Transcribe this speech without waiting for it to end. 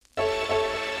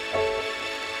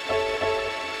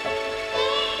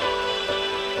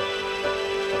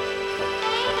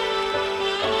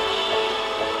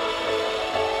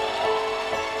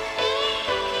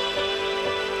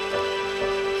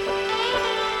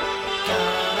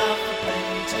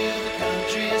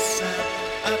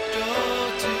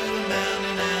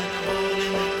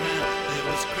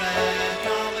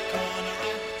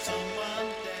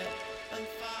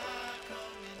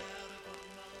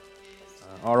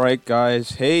right,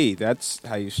 guys. Hey, that's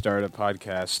how you start a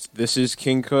podcast. This is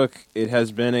King Cook. It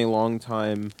has been a long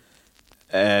time,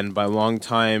 and by long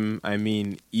time, I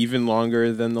mean even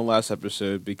longer than the last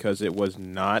episode because it was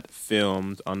not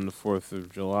filmed on the 4th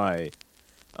of July.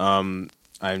 I'm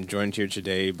joined here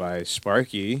today by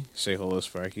Sparky. Say hello,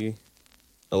 Sparky.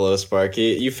 Hello,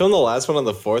 Sparky. You filmed the last one on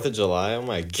the 4th of July? Oh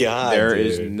my god, There dude.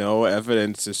 is no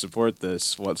evidence to support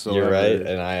this whatsoever. You're right,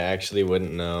 and I actually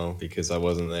wouldn't know because I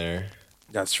wasn't there.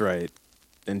 That's right.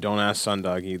 And don't ask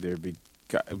Sundog either.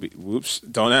 Whoops.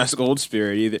 Don't ask Old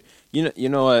Spirit either. You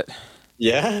know what?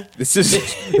 Yeah? This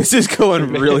is going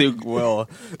really well.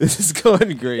 This is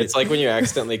going great. It's like when you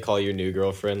accidentally call your new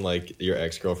girlfriend, like your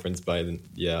ex-girlfriend's by the...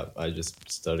 Yeah, I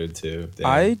just stuttered too. Damn,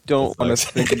 I don't want to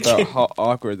sucks. think about how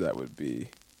awkward that would be.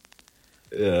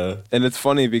 Yeah. And it's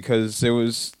funny because there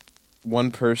was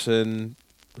one person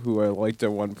who I liked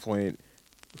at one point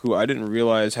who I didn't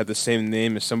realize had the same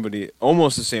name as somebody,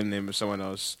 almost the same name as someone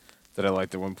else that I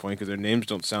liked at one point because their names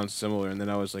don't sound similar. And then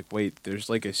I was like, wait, there's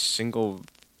like a single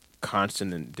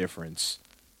consonant difference.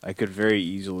 I could very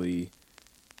easily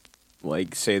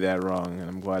like say that wrong, and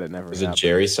I'm glad it never Was happened. it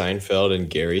Jerry Seinfeld and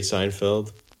Gary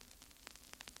Seinfeld?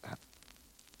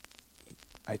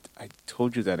 I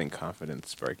told you that in confidence,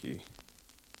 Sparky.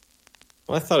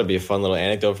 Well, I thought it'd be a fun little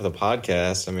anecdote for the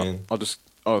podcast. I mean... I'll just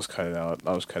cut it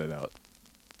out.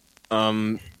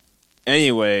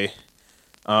 Anyway,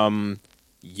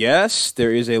 yes,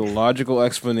 there is a logical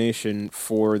explanation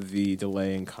for the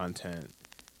delay in content.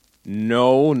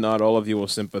 No, not all of you will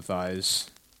sympathize.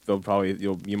 You'll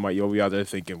be out there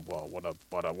thinking, "Well, what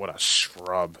a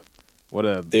scrub.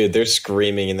 Dude, they're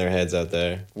screaming in their heads out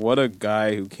there. What a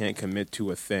guy who can't commit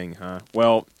to a thing, huh?"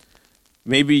 Well,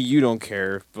 maybe you don't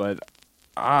care, but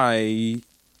I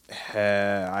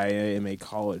am a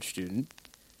college student,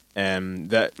 and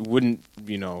that wouldn't,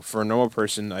 for a normal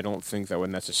person, I don't think that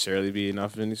would necessarily be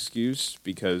enough of an excuse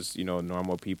because,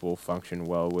 normal people function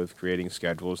well with creating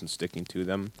schedules and sticking to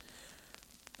them.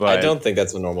 But I don't think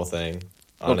that's a normal thing,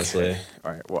 honestly. Okay.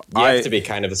 All right. Well, You have to be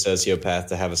kind of a sociopath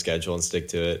to have a schedule and stick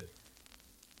to it.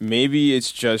 Maybe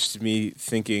it's just me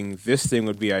thinking this thing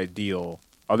would be ideal.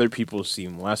 Other people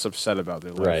seem less upset about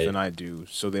their life than I do,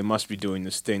 so they must be doing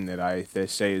this thing that they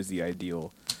say is the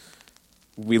ideal.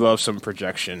 We love some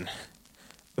projection.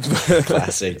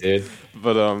 Classic, dude.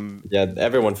 But yeah,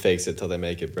 everyone fakes it till they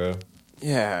make it, bro.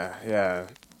 Yeah.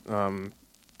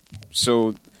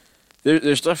 So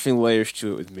there's definitely layers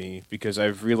to it with me because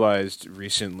I've realized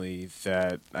recently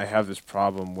that I have this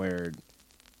problem where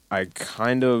I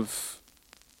kind of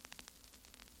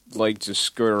like to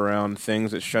skirt around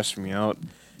things that stress me out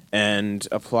and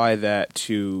apply that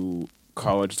to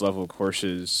college level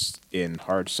courses in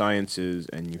hard sciences,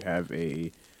 and you have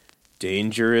a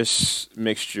dangerous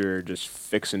mixture just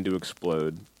fixing to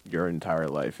explode your entire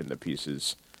life into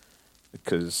pieces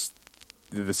because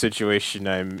the situation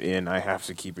I'm in, I have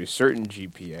to keep a certain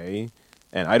GPA,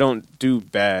 and I don't do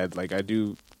bad. Like I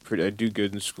do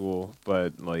good in school,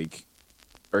 but like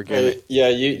organic. Yeah,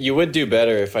 you would do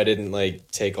better if I didn't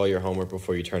like take all your homework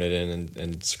before you turn it in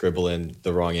and scribble in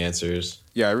the wrong answers.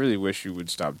 Yeah, I really wish you would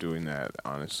stop doing that.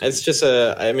 Honestly, It's just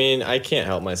I can't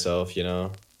help myself,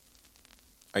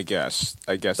 I guess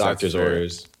Doctor's that's fair.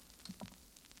 orders.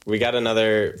 We got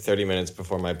another 30 minutes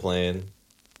before my plane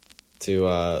to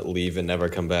leave and never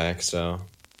come back. So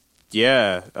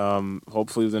Yeah,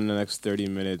 hopefully within the next 30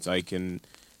 minutes I can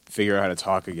figure out how to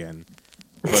talk again.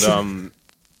 But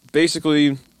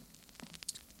basically,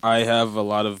 I have a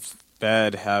lot of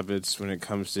bad habits when it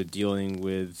comes to dealing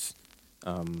with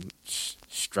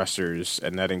stressors,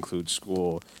 and that includes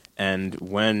school. And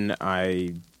when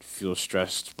I feel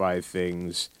stressed by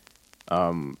things,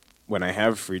 when I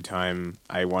have free time,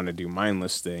 I want to do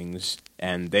mindless things,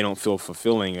 and they don't feel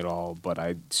fulfilling at all, but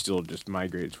I still just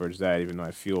migrate towards that, even though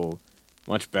I feel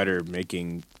much better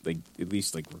making, like, at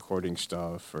least, like, recording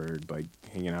stuff or, like,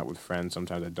 hanging out with friends.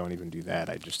 Sometimes I don't even do that.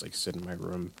 I just, like, sit in my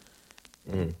room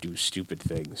and do stupid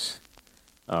things.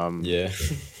 yeah,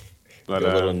 But,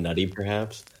 a little nutty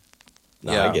perhaps.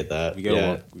 No, yeah, I get that. we get a Yeah,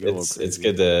 little- we get a little it's crazy.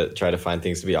 good to try to find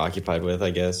things to be occupied with, I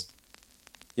guess.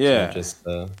 yeah.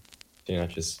 You're not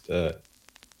just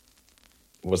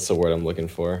what's the word I'm looking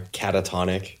for?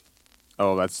 Catatonic.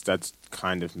 Oh, that's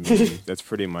kind of me. That's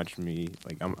pretty much me.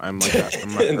 Like, I'm like a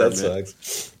hermit. That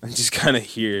sucks. I'm just kind of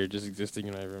here, just existing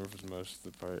in my room for most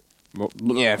of the part.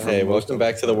 Yeah. For Hey, most welcome of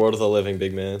back the to the part. world of the living,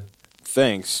 big man.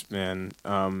 Thanks, man.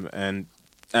 And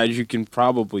as you can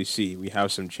probably see, we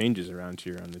have some changes around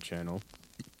here on the channel.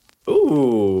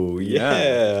 Ooh, Yeah.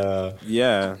 yeah.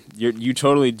 Yeah, you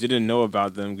totally didn't know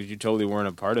about them because you totally weren't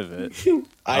a part of it.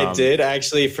 I did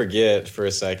actually forget for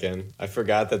a second. I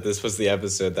forgot that this was the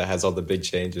episode that has all the big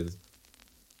changes.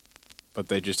 But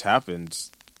they just happened.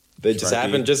 They just Sparky.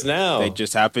 happened just now. They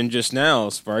just happened just now,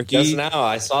 Sparky. Just now.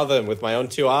 I saw them with my own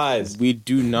two eyes. We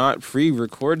do not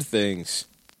pre-record things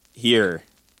here,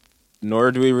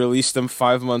 nor do we release them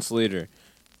 5 months later.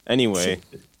 Anyway,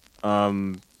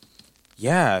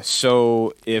 yeah.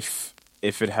 So if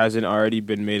it hasn't already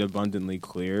been made abundantly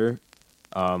clear,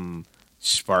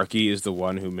 Sparky is the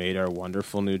one who made our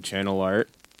wonderful new channel art.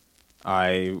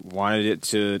 I wanted it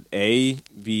to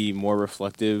be more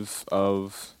reflective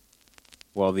of,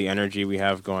 well, the energy we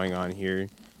have going on here,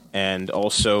 and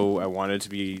also I wanted it to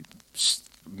be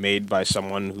made by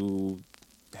someone who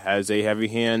has a heavy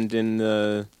hand in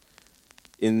the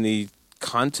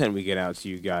content we get out to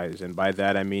you guys, and by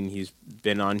that I mean he's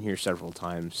been on here several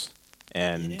times,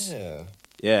 and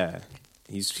yeah,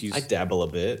 he's I dabble a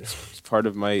bit. he's part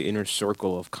of my inner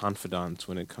circle of confidants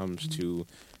when it comes to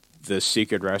the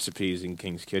secret recipes in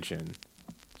King's Kitchen.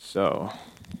 So,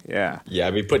 yeah, Yeah,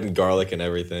 I be putting garlic and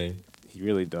everything. he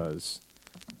really does.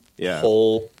 Yeah,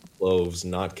 Whole cloves,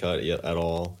 not cut yet at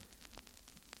all.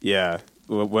 yeah.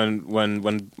 When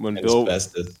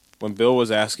Asbestos. Bill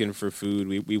was asking for food,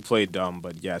 we played dumb,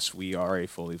 but yes, we are a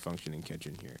fully functioning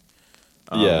kitchen here.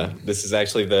 Yeah, this is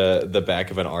actually the back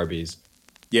of an Arby's.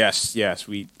 Yes.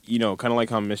 We kind of like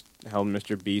how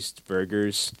Mr. Beast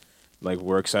Burgers like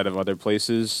works out of other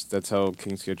places. That's how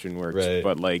King's Kitchen works. Right.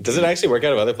 But like, Does it actually work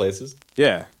out of other places?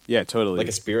 Yeah, totally. Like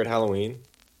a Spirit Halloween?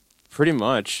 Pretty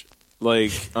much.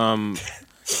 Like,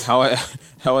 how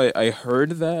I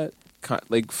heard that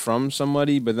like from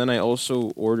somebody, but then I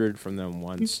also ordered from them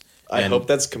once. I hope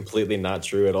that's completely not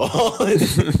true at all.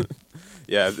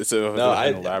 Yeah, it's an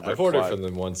elaborate I've ordered plot. from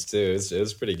them once too. It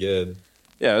was pretty good.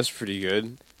 Yeah, it was pretty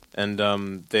good. And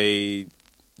they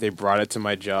brought it to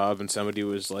my job, and somebody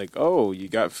was like, "Oh, you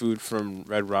got food from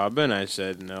Red Robin?" I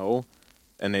said, "No."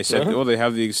 And they said, "Oh, they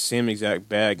have the same exact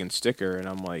bag and sticker." And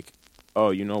I'm like,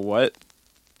 "Oh, you know what?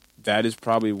 That is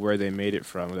probably where they made it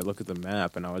from." And I look at the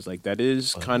map, and I was like, "That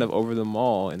is kind of over the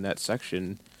mall in that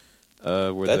section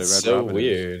where That's the Red so Robin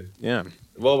weird. is." Yeah.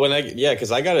 Well,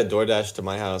 because I got a DoorDash to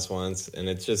my house once, and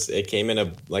it came in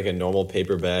a normal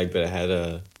paper bag, but it had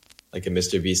a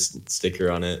Mr. Beast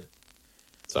sticker on it.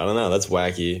 So I don't know. That's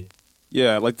wacky.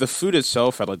 Yeah, like the food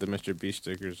itself had like the Mr. Beast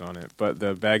stickers on it, but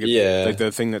the bag, Yeah. like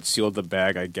the thing that sealed the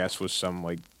bag, I guess was some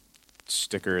like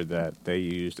sticker that they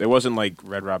used. It wasn't like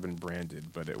Red Robin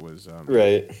branded, but it was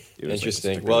Right. it was, like, a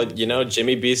Interesting. sticker Well, that-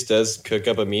 Jimmy Beast does cook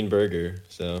up a mean burger,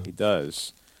 so he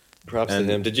does. props And-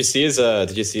 to him. Did you see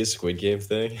his Squid Game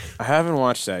thing? I haven't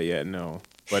watched that yet, no,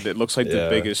 but it looks like the Yeah.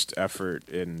 biggest effort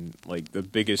in like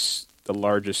the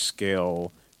largest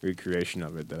scale recreation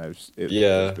of it that has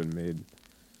been made.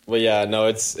 Well, yeah, no,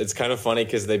 it's kind of funny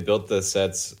because they built the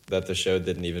sets that the show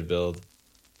didn't even build.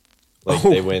 Like Oh.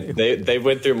 they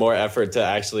went through more effort to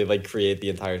actually like create the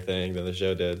entire thing than the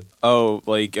show did. Oh,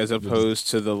 like as opposed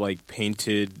to the like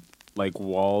painted like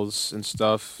walls and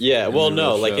stuff. Yeah, in well, the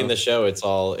no, real like show? in the show, it's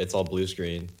all blue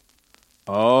screen.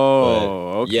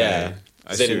 Oh, okay. Yeah, I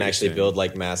 'cause see they didn't what you're actually saying. build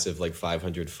like massive like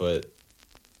 500-foot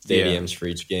Yeah. stadiums for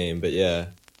each game. But yeah,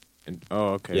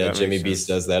 Okay. yeah, that Jimmy makes Beast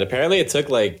sense. does that. Apparently, it took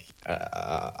like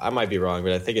I might be wrong,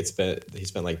 but I think he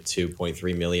spent like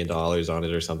 $2.3 million on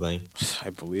it or something. I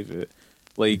believe it.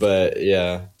 Like But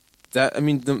yeah, that. I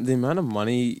mean, the amount of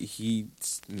money he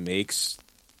makes,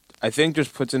 I think,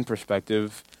 just puts in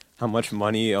perspective how much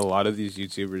money a lot of these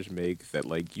YouTubers make. That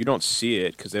like you don't see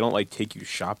it because they don't like take you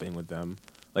shopping with them.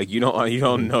 Like you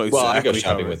don't know exactly. well, I go how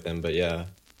shopping it- with them, but yeah,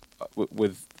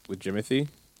 with Jimothy.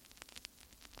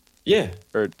 yeah.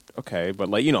 Or okay, but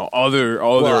like other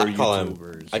Well, I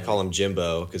YouTubers. call him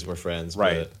Jimbo because we're friends,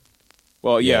 Right. but-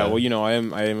 Well, yeah. Yeah. Well, I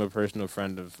am a personal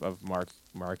friend of Mark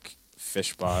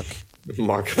Fishbach.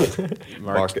 Mark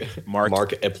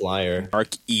Applier.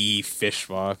 Mark E.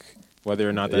 Fishbach. Whether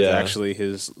or not that's Yeah. actually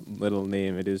his little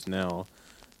name, it is now.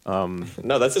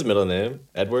 No, that's his middle name,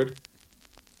 Edward.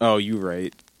 Oh, you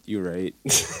right.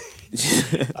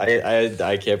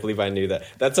 I can't believe I knew that.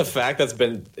 That's a fact that's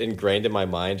been ingrained in my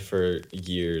mind for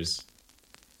years.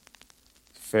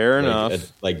 Fair Like,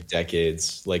 enough. like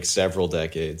decades, like several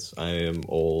decades. I am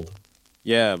old.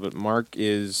 Yeah, but Mark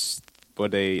is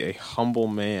but a humble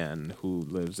man who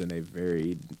lives in a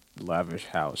very lavish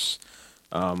house.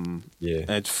 Yeah. And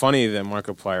it's funny that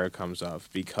Markiplier comes up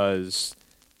because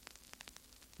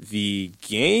the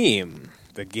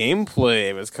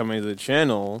gameplay that's coming to the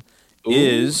channel Ooh.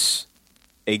 is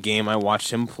a game I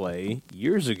watched him play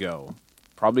years ago.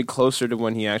 Probably closer to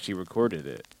when he actually recorded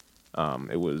it.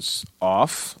 It was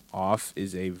Off. Off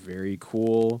is a very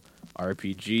cool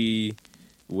RPG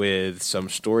with some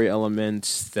story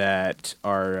elements that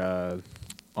are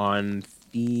on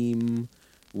theme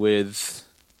with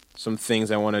some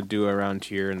things I want to do around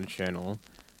here in the channel.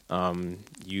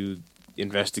 You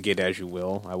investigate as you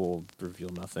will. I will reveal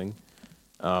nothing.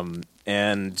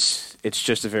 And it's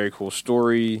just a very cool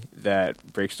story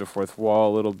that breaks the fourth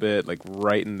wall a little bit. Like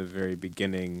right in the very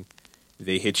beginning,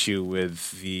 they hit you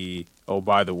with the, oh,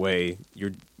 by the way,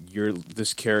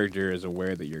 this character is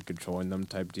aware that you're controlling them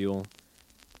type deal.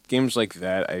 Games like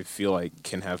that, I feel like,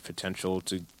 can have potential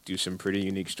to do some pretty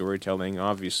unique storytelling.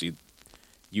 Obviously,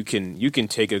 you can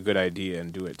take a good idea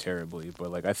and do it terribly,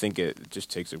 but like I think it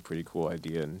just takes a pretty cool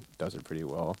idea and does it pretty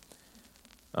well.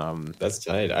 That's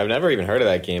tight. I've never even heard of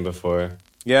that game before.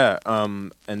 Yeah,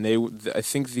 and I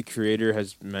think the creator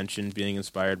has mentioned being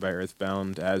inspired by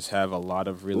Earthbound, as have a lot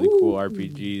of really cool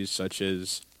RPGs, such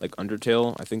as like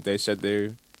Undertale. I think they said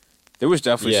there was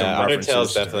definitely some references. Yeah,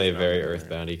 Undertale's definitely a very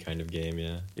Earthboundy kind of game.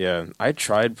 Yeah. Yeah, I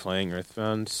tried playing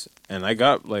Earthbound, and I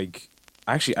got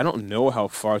actually I don't know how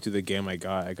far through the game I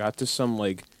got. I got to some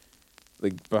like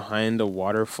behind a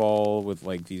waterfall with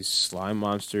like these slime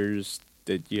monsters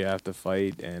that you have to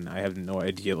fight, and I have no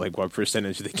idea like what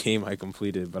percentage of the game I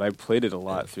completed, but I played it a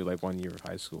lot through like 1 year of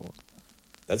high school.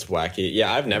 That's wacky.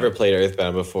 Yeah, I've never played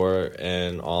Earthbound before,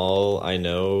 and all I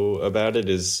know about it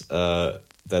is that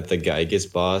the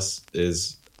Gygas boss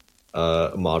is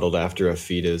modeled after a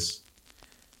fetus.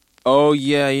 Oh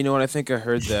yeah, you know what? I think I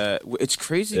heard that. It's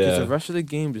crazy because the rest of the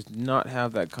game does not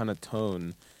have that kind of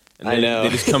tone. And I know. They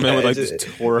just come in with like this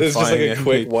horrifying. It's just like a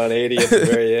quick 180 at the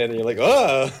very end, and you're like,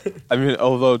 oh. I mean,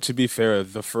 although to be fair,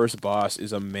 the first boss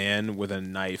is a man with a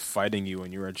knife fighting you,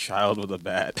 and you're a child with a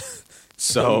bat.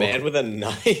 So a man with a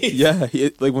knife. Yeah,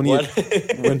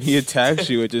 when he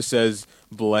attacks you, it just says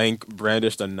blank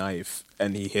brandished a knife,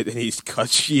 and he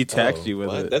attacks you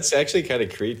with it. That's actually kind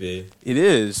of creepy. It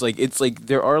is it's like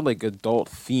there are like adult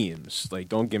themes. Like,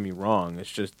 don't get me wrong,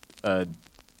 it's just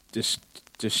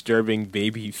disturbing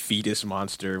baby fetus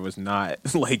monster was not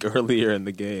like earlier in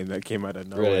the game that came out of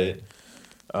nowhere.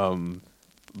 Right.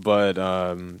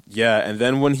 Yeah, and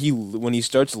then when he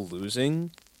starts losing,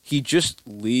 he just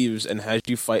leaves and has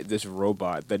you fight this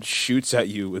robot that shoots at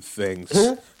you with things.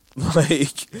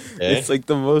 It's like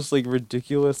the most like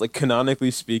ridiculous, like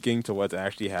canonically speaking to what's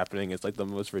actually happening, it's like the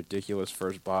most ridiculous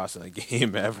first boss in a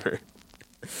game ever.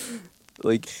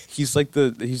 Like he's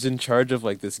in charge of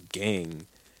like this gang,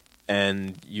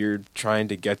 and you're trying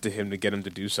to get him to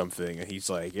do something, and he's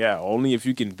like, yeah, only if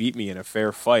you can beat me in a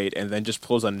fair fight, and then just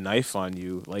pulls a knife on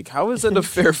you. Like, how is it a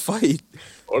fair fight?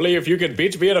 Only if you can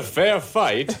beat me in a fair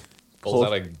fight. Pulls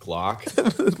out a Glock.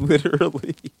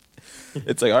 Literally.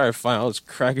 It's like, all right, fine, I'll just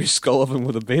crack your skull open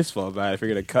with a baseball bat if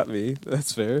you're going to cut me.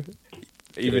 That's fair.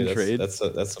 Even trade.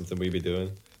 That's something we be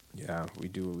doing. Yeah, we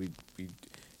do.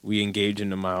 We engage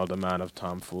in a mild amount of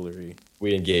tomfoolery.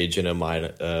 We engage in a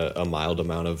mild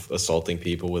amount of assaulting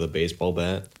people with a baseball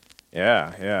bat.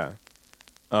 Yeah.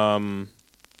 And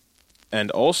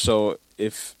also,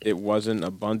 if it wasn't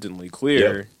abundantly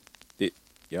clear,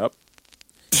 Yep.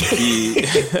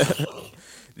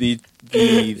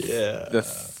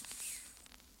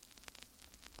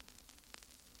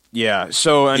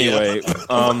 So anyway,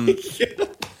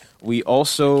 we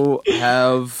also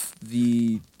have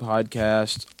the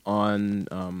podcast on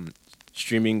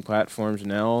streaming platforms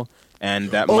now,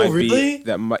 and that Wait,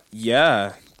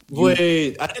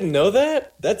 I didn't know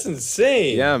that. That's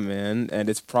insane. Yeah, man, and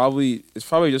it's probably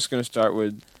just gonna start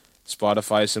with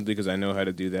Spotify simply because I know how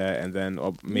to do that, and then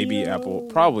maybe Apple,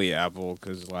 probably Apple,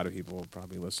 because a lot of people will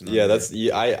probably listen.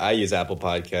 I use Apple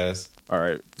Podcasts. All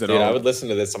right, I would listen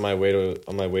to this on my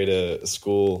way to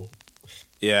school.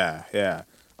 Yeah.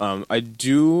 I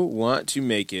do want to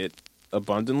make it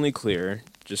abundantly clear,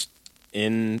 just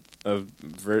in a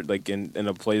in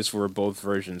a place where both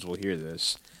versions will hear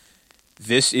this.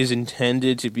 This is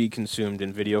intended to be consumed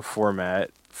in video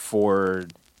format for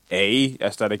A,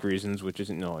 aesthetic reasons, which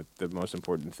isn't the most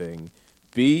important thing.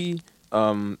 B,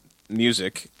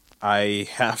 music. I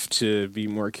have to be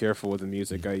more careful with the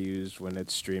music I use when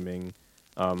it's streaming,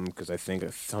 because I think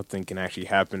something can actually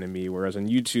happen to me. Whereas on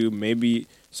YouTube, maybe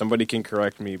somebody can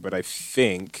correct me, but I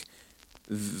think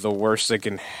the worst that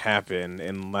can happen,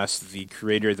 unless the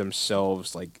creator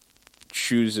themselves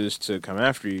chooses to come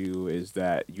after you, is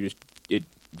that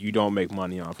you don't make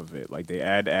money off of it. Like, they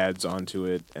add ads onto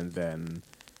it, and then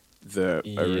the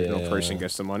original person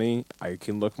gets the money. I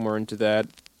can look more into that.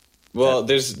 Well,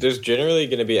 there's generally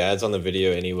going to be ads on the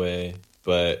video anyway,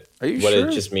 but Are you sure?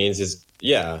 It just means is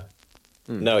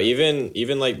No,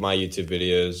 even like my YouTube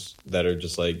videos that are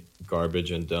just like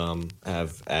garbage and dumb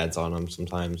have ads on them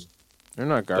sometimes. They're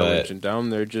not garbage But and dumb.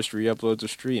 They're just re-uploads of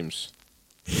streams.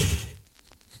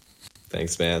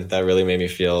 thanks, man. That really made me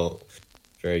feel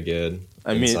very good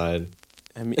inside.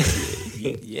 I mean,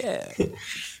 yeah.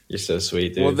 You're so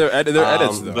sweet, dude. Well, they're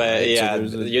edits though. But right? yeah,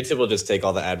 So YouTube will just take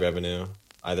all the ad revenue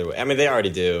either way. I mean, they already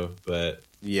do, but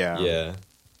yeah.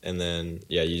 And then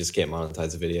you just can't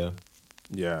monetize the video.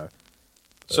 Yeah.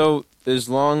 So as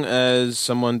long as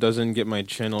someone doesn't get my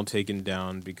channel taken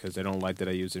down because they don't like that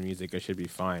I use their music, I should be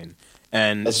fine.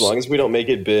 And as long as we don't make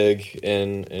it big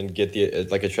and get the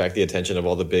attract the attention of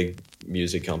all the big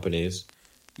music companies,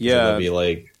 they'll be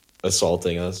like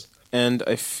assaulting us. And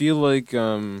I feel like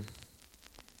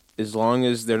as long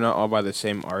as they're not all by the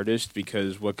same artist,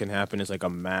 because what can happen is like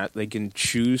they can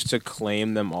choose to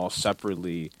claim them all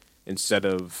separately instead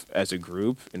of as a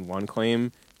group in one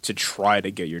claim, to try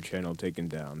to get your channel taken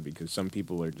down, because some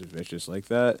people are just vicious like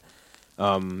that.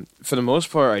 For the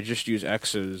most part, I just use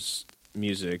X's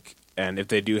music, and if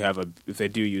they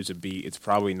do use a beat, it's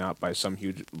probably not by some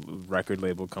huge record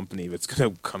label company that's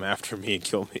gonna come after me and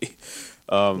kill me.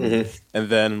 And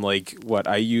then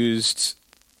I used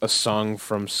a song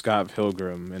from Scott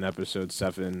Pilgrim in episode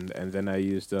 7, and then I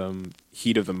used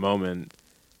Heat of the Moment,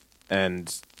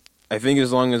 and I think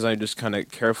as long as I'm just kind of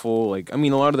careful, a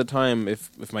lot of the time,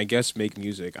 if my guests make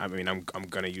music, I'm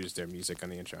gonna use their music on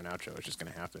the intro and outro. It's just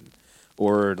gonna happen.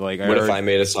 Or what if I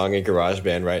made a song in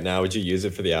GarageBand right now? Would you use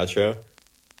it for the outro?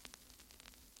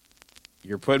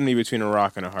 You're putting me between a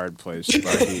rock and a hard place,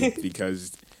 Sparky,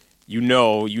 because you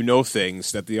know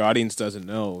things that the audience doesn't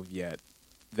know yet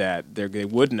that they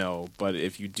would know. But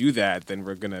if you do that, then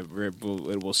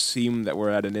it will seem that we're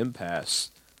at an impasse.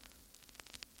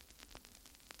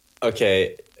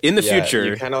 Okay. In the future.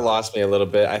 You kind of lost me a little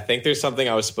bit. I think there's something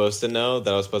I was supposed to know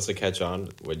that I was supposed to catch on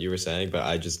what you were saying, but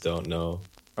I just don't know.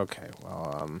 Okay,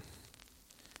 well,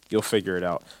 you'll figure it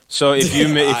out. So if you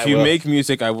make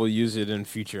music, I will use it in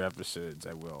future episodes.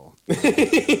 I will.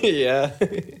 Yeah.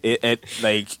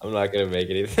 I'm not gonna make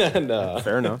anything. No.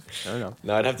 Fair enough.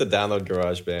 No, I'd have to download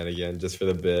GarageBand again just for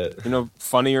the bit.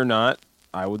 Funny or not,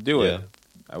 I would do it.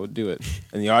 I would do it,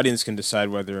 and the audience can decide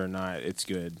whether or not it's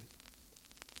good.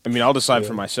 I mean, I'll decide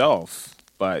for myself,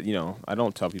 but I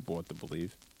don't tell people what to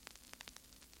believe.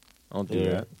 I don't do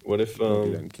that. What if I don't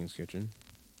do that in King's Kitchen?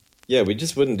 Yeah, we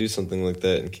just wouldn't do something like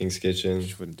that in King's Kitchen. We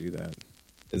just wouldn't do that.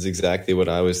 Is exactly what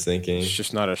I was thinking. It's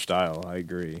just not our style. I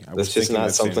agree. That's just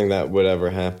not something that would ever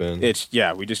happen. We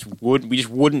just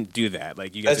wouldn't do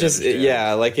that. You guys. That's just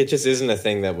it just isn't a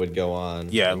thing that would go on.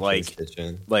 Yeah, in King's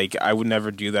Kitchen. I would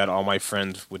never do that. All my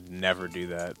friends would never do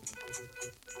that.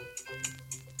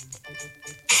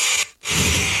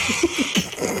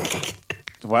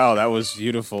 Wow, that was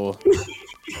beautiful.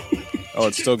 Oh,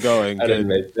 it's still going. I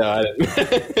didn't.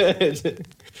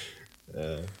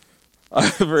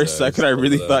 For a second, I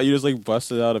really thought you just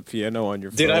busted out a piano on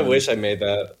your phone. Dude, I wish I made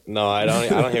that. No, I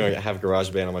don't even have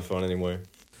GarageBand on my phone anymore.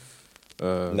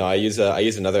 No, I use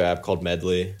another app called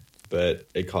Medley, but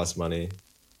it costs money.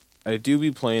 I do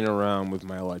be playing around with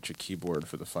my electric keyboard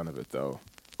for the fun of it, though.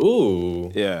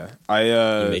 Ooh. Yeah,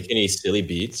 you make any silly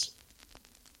beats?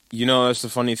 That's the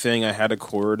funny thing. I had a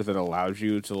cord that allows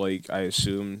you to, I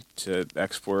assume, to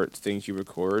export things you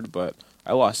record, but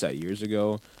I lost that years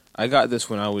ago. I got this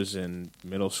when I was in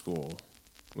middle school,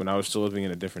 when I was still living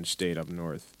in a different state up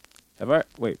north.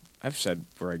 I've said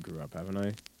where I grew up,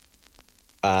 haven't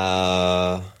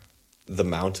I? The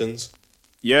mountains?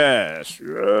 Yes.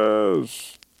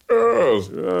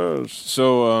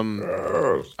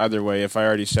 So, either way, if I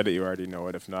already said it, you already know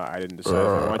it. If not, I didn't decide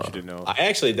if I want you to know. I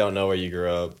actually don't know where you grew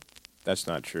up. That's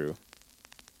not true.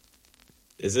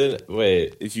 Is it?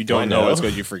 Wait. If you don't know, it's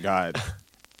because you forgot.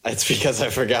 It's because I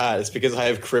forgot. It's because I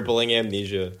have crippling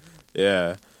amnesia.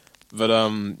 Yeah. But, I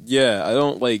don't,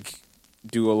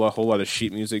 do a whole lot of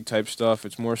sheet music type stuff.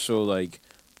 It's more so,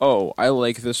 oh, I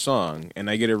like this song, and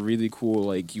I get a really cool,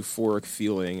 euphoric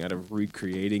feeling out of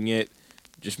recreating it.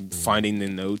 Just finding the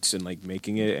notes and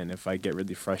making it, and if I get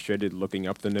really frustrated, looking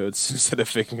up the notes instead of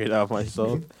figuring it out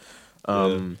myself.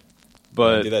 But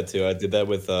I do that too. I did that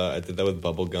with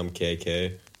Bubblegum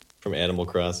KK from Animal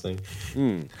Crossing.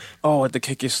 Oh, with the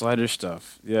KK Slider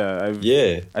stuff. Yeah, I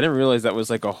didn't realize that was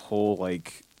a whole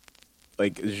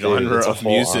genre of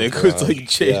music with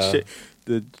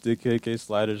the KK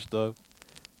Slider stuff.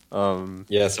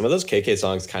 Yeah, some of those KK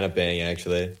songs kind of bang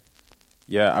actually.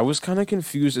 Yeah, I was kind of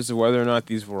confused as to whether or not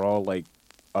these were all,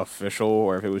 official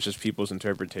or if it was just people's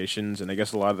interpretations. And I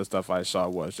guess a lot of the stuff I saw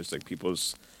was just,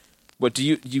 people's But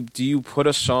do you put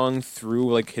a song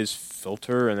through like his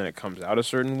filter and then it comes out a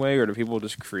certain way, or do people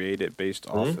just create it based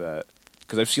off that?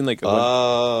 Because I've seen like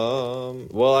well,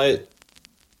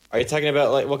 are you talking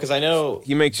about like, well, because I know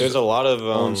he makes there's a lot of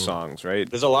own songs, right?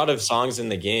 There's a lot of songs in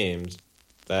the games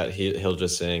that he'll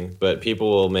just sing, but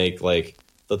people will make like,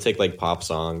 they'll take like pop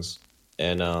songs,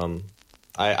 and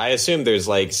I assume there's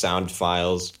like sound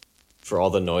files for all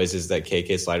the noises that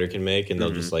KK Slider can make, and they'll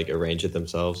just like arrange it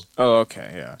themselves. Oh,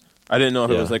 okay, yeah. I didn't know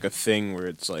if it was like a thing where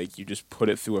it's like you just put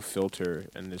it through a filter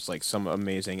and there's like some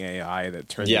amazing AI that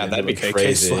turns it into that'd be a KK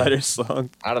crazy. Slider song.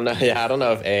 I don't know. Yeah, I don't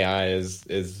know if AI is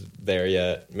there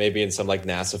yet. Maybe in some like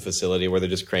NASA facility where they're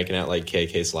just cranking out like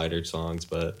KK Slider songs,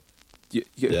 but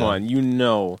Come on, you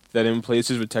know that in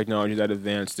places with technology that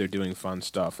advanced, they're doing fun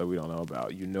stuff that we don't know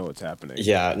about. You know it's happening.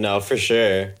 Yeah, no, for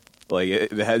sure. Like,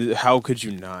 how could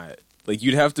you not? Like,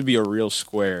 you'd have to be a real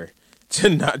square to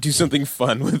not do something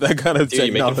fun with that kind of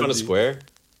technology. You making fun of Square?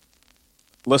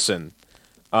 Listen,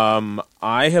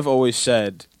 I have always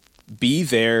said, be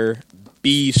there,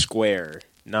 be square.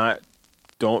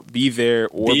 Don't be there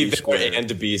or be square. And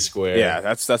to be square. Yeah,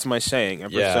 that's my saying.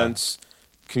 Ever since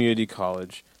community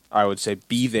college, I would say,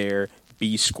 be there,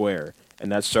 be square. And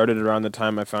that started around the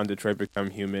time I found Detroit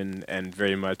Become Human, and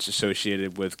very much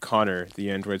associated with Connor,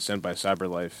 the android sent by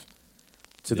CyberLife.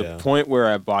 To the point where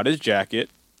I bought his jacket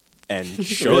and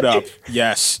showed up.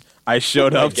 Yes, I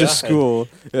showed up to school.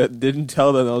 Didn't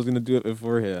tell them I was going to do it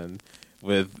beforehand.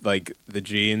 With like the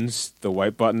jeans, the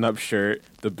white button-up shirt,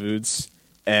 the boots,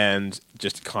 and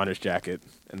just Connor's jacket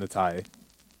and the tie.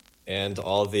 And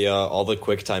all the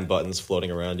QuickTime buttons floating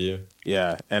around you.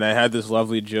 Yeah, and I had this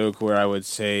lovely joke where I would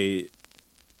say,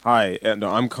 "Hi,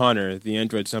 no, I'm Connor, the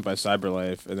android sent by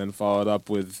CyberLife," and then followed up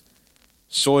with,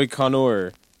 "Soy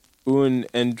Connor, un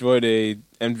androide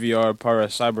NVR para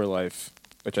CyberLife,"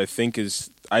 which I think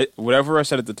is whatever I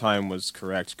said at the time was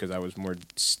correct because I was more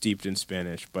steeped in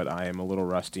Spanish, but I am a little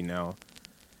rusty now.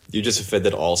 You just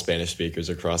offended all Spanish speakers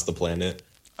across the planet.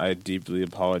 I deeply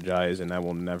apologize, and I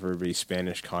will never be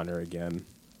Spanish Connor again.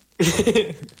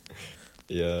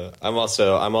 Yeah, I'm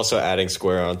also adding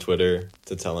Square on Twitter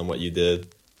to tell him what you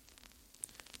did.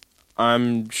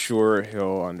 I'm sure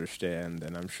he'll understand,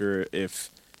 and I'm sure if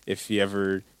he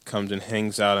ever comes and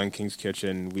hangs out on King's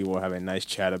Kitchen, we will have a nice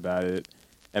chat about it,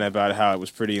 and about how it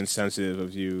was pretty insensitive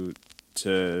of you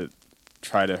to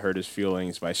try to hurt his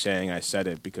feelings by saying I said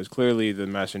it, because clearly the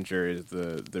messenger is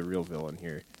the real villain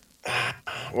here.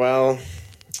 Well,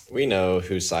 we know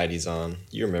whose side he's on.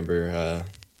 You remember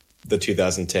the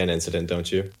 2010 incident,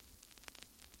 don't you?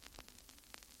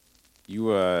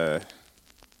 You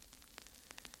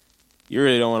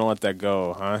really don't want to let that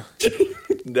go, huh?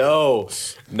 No,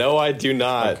 I do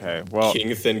not. Okay, well,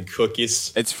 King Thin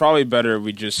Cookies. It's probably better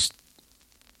we just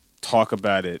talk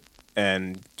about it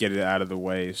and get it out of the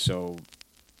way, so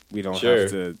we don't have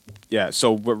to. Yeah.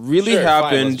 So what really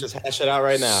happened? Fine, let's just hash it out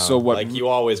right now. So what? Like you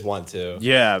always want to.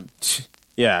 Yeah.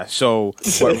 Yeah. So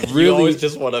what really? You always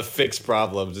just want to fix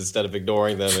problems instead of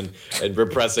ignoring them and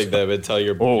repressing them until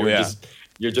you're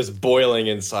just boiling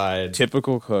inside.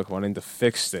 Typical cook wanting to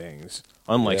fix things,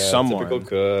 unlike someone. Typical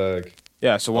cook.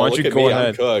 Yeah. So why don't you go ahead?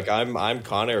 I'm Cook. I'm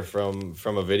Connor from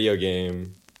a video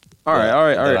game. All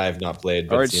right. That I have not played,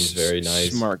 but seems very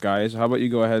nice. Smart guys. How about you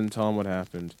go ahead and tell them what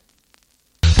happened?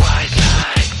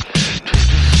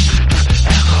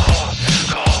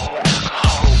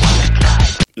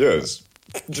 Yes.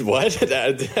 What?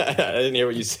 I didn't hear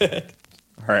what you said.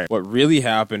 All right. What really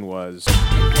happened was.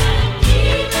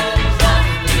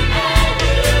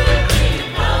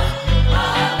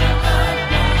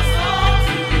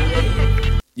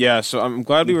 Yeah, so I'm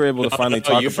glad we were able to finally talk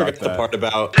about that. You forgot the part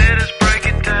about.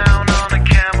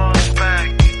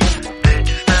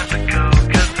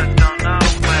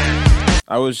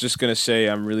 I was just gonna say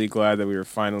I'm really glad that we were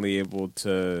finally able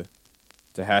to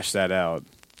hash that out.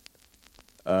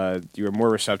 You were more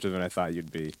receptive than I thought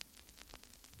you'd be.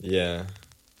 Yeah.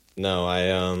 No,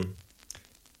 I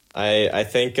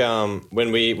think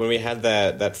when we had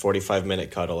that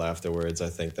 45-minute cuddle afterwards, I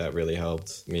think that really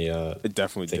helped me it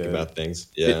definitely think did. about things.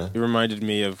 Yeah. It reminded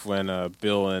me of when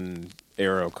Bill and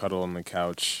Arrow cuddle on the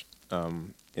couch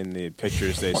in the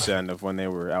pictures they send of when they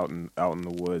were out in the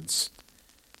woods.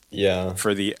 Yeah.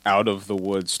 For the Out of the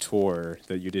Woods tour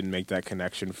that you didn't make that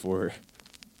connection for.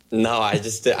 No, I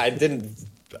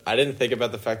didn't think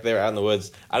about the fact they were out in the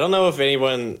woods. I don't know if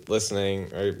anyone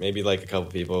listening, or maybe like a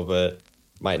couple people, but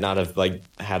might not have like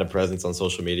had a presence on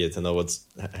social media to know what's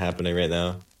happening right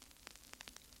now.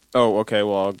 Oh, okay.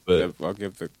 Well, I'll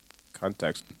give the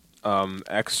context.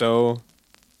 EXO,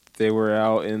 they were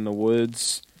out in the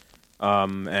woods,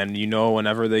 and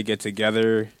whenever they get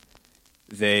together,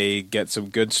 They get some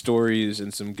good stories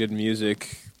and some good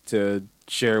music to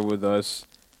share with us.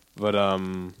 But I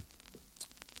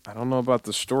don't know about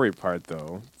the story part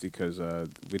though, because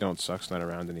we don't Sucksnut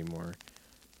around anymore.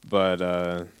 But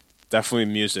definitely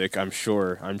music. I'm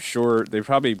sure. They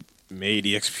probably made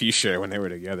EXP share when they were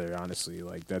together. Honestly,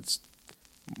 like that's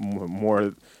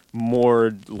more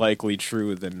likely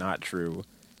true than not true.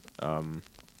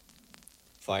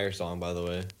 Fire song, by the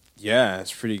way. Yeah,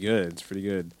 it's pretty good. It's pretty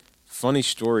good. Funny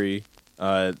story.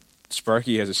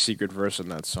 Sparky has a secret verse on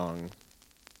that song.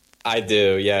 I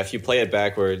do. Yeah, if you play it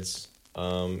backwards,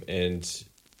 and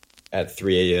at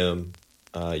 3 a.m.,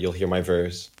 you'll hear my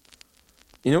verse.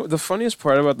 You know, the funniest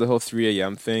part about the whole 3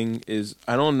 a.m. thing is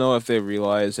I don't know if they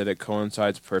realize that it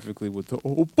coincides perfectly with the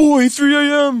 "oh boy 3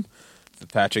 a.m." the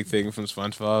Patrick thing from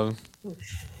SpongeBob.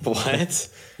 What?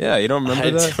 Yeah, you don't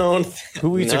remember that? I don't.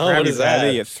 Who eats No, a what Krabby is that?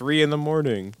 Patty at 3 in the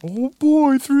morning? Oh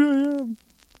boy, 3 a.m.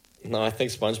 No, I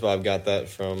think SpongeBob got that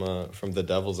from the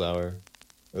Devil's Hour,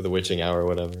 or the Witching Hour, or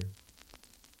whatever.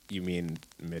 You mean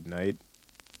midnight?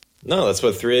 No, that's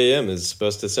what 3 a.m. is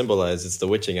supposed to symbolize. It's the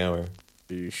Witching Hour.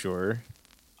 Are you sure?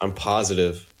 I'm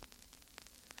positive.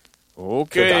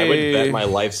 Okay. I would bet my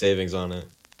life savings on it.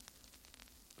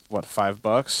 What,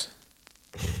 $5?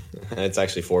 It's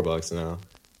actually $4 now.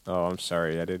 Oh, I'm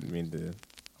sorry. I didn't mean to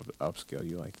upscale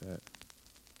you like that.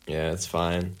 Yeah, it's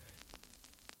fine.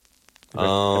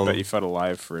 I bet you felt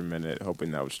alive for a minute,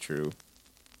 hoping that was true.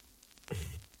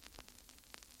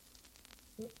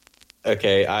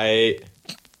 Okay,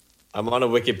 I'm on a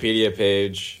Wikipedia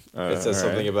page. It says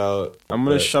something about. I'm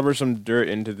gonna shove some dirt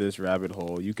into this rabbit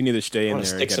hole. You can either stay in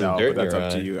there and get out, but that's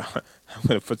up to you. I'm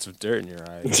gonna put some dirt in your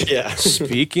eye. Yeah.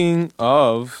 Speaking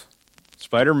of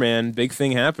Spider-Man, big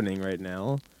thing happening right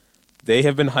now. They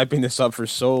have been hyping this up for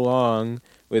so long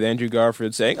with Andrew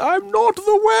Garfield saying, "I'm not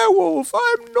the werewolf.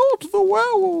 I'm not the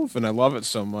werewolf," and I love it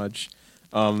so much.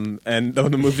 And when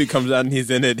the movie comes out and he's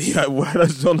in it, I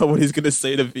just don't know what he's gonna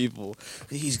say to people.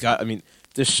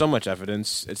 There's so much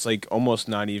evidence. It's like almost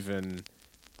not even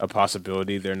a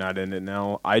possibility they're not in it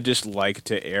now. I just like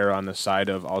to err on the side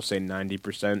of, I'll say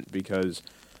 90%, because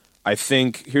I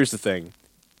think, here's the thing.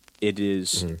 It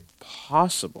is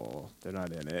possible they're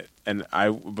not in it.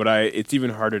 It's even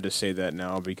harder to say that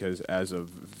now because as of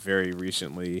very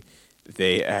recently,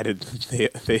 they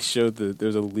showed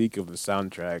there's a leak of the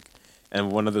soundtrack,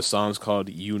 and one of the songs called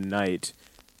Unite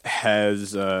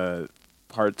has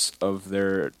parts of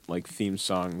their like theme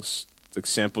songs, like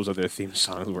samples of their theme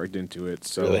songs worked into it.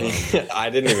 So really? I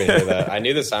didn't even hear that. I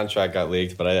knew the soundtrack got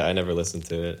leaked, but I never listened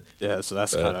to it. Yeah, so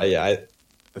that's kind of I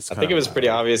think it was pretty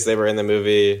obvious they were in the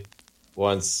movie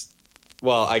once.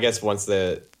 Well, I guess once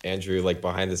the Andrew like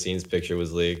behind the scenes picture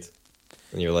was leaked,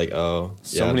 and you're like, oh,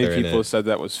 so yeah, many people said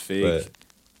that was fake.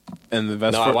 And the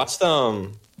best I watched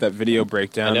that video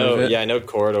breakdown. I know, of it. yeah, I know.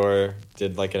 Corridor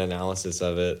did like an analysis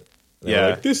of it. Yeah,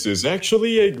 like, this is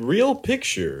actually a real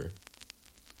picture.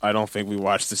 I don't think we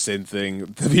watched the same thing.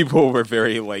 The people were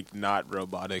very like not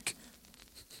robotic.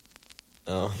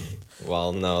 Oh,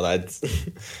 well, no, that's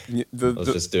I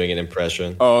was just doing an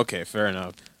impression. Oh, okay, fair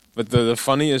enough. But the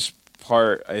funniest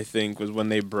part, I think, was when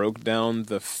they broke down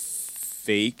the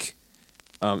fake.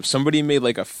 Somebody made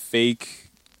like a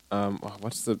fake.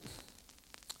 What's the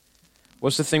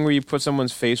thing where you put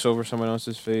someone's face over someone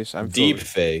else's face? Deep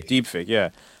fake. Deep fake, yeah.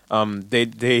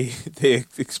 They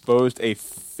exposed a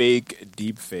fake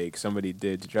deep fake somebody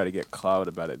did to try to get clout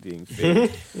about it being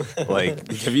fake.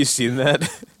 Like, have you seen that?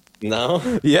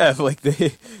 No. Yeah, like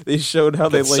they showed how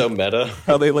That's they like so meta.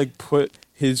 how they like put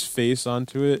his face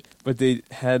onto it, but they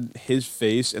had his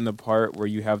face in the part where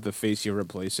you have the face you're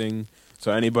replacing.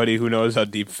 So anybody who knows how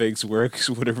deep fakes works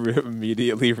would have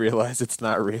immediately realized it's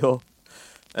not real.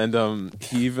 And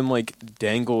he even like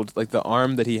dangled like the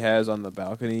arm that he has on the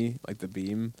balcony, like the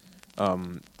beam.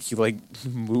 He like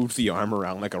moved the arm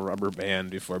around like a rubber band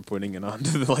before putting it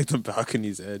onto the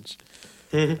balcony's edge.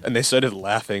 And they started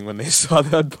laughing when they saw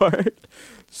that part.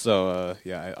 So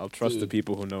yeah, I'll trust the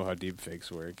people who know how deep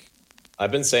fakes work.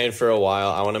 I've been saying for a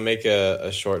while I want to make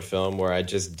a short film where I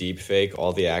just deep fake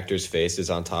all the actors' faces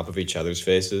on top of each other's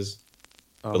faces,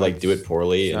 but like do it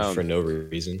poorly and for no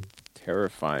reason.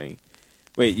 Terrifying.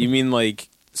 Wait, you mean like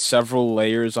several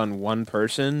layers on one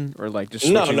person, or like just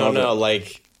no?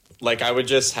 Like I would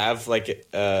just have like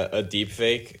a deep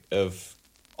fake of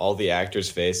all the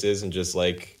actors' faces and just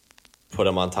like put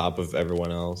them on top of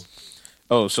everyone else.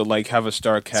 Oh, so like have a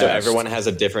star cast. So everyone has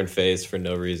a different face for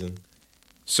no reason.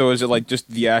 So is it like just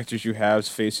the actors you have's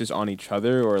faces on each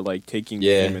other, or like taking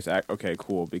famous Okay,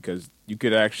 cool. Because you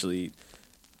could actually,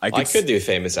 I could do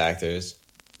famous actors.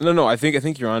 No. I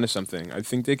think you're onto something. I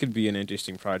think they could be an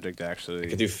interesting project. Actually, I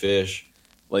could do Fish.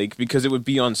 like because it would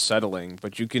be unsettling.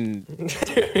 But because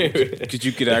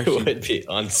you could actually It would be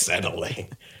unsettling.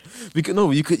 because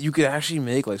no, you could actually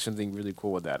make like something really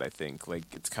cool with that. I think like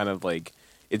it's kind of like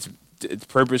it's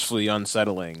purposefully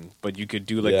unsettling, but you could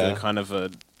do like a kind of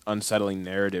a unsettling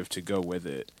narrative to go with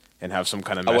it and have some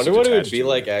kind of. I wonder what it would be to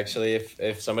like actually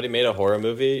if somebody made a horror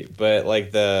movie, but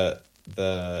like the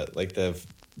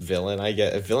villain.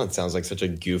 Villain sounds like such a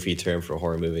goofy term for a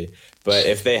horror movie, but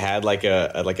if they had like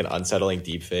an unsettling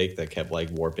deepfake that kept like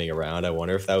warping around, I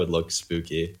wonder if that would look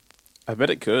spooky. I bet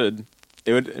it could.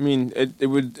 It would. I mean, it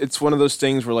would. It's one of those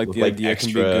things where like With, the like, idea can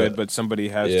be good, but somebody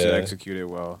has to execute it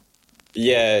well.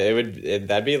 Yeah, it would.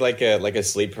 That'd be like a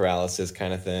sleep paralysis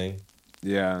kind of thing.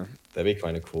 Yeah, that'd be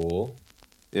kind of cool.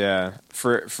 Yeah,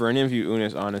 for any of you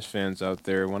Unis Honest fans out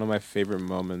there, one of my favorite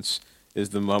moments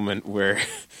is the moment where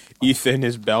Ethan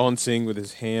is balancing with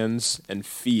his hands and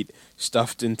feet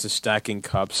stuffed into stacking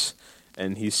cups,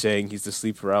 and he's saying he's the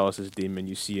sleep paralysis demon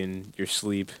you see in your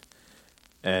sleep.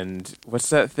 And what's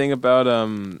that thing about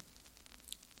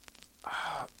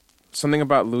something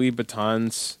about Louis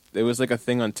Vuittons? There was like a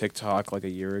thing on TikTok like a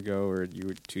year ago or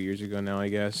 2 years ago now, I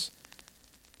guess.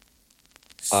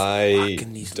 I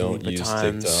don't use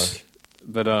TikTok.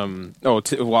 But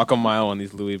walk a mile on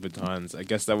these Louis Vuittons. I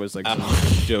guess that was like some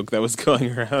joke that was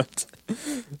going around.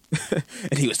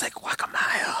 And he was like, walk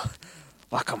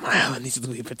a mile on these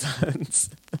Louis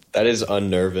Vuittons. That is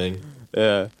unnerving.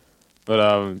 Yeah.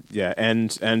 But yeah, and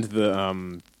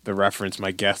the reference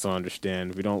my guests don't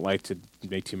understand. We don't like to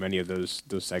make too many of those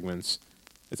segments.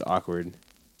 It's awkward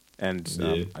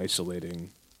and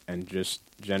isolating and just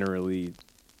generally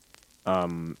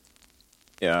the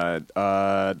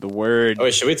word. Oh,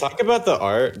 wait, should we talk about the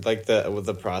art, like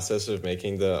the process of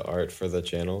making the art for the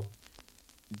channel?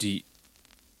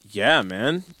 Yeah,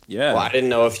 man. Yeah. Well, I didn't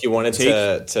know if you wanted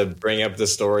to bring up the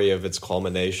story of its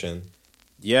culmination.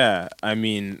 Yeah, I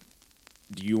mean,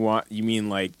 you mean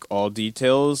like all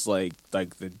details, like the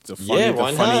funny,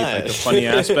 like the funny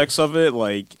aspects of it,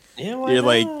 like you're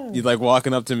like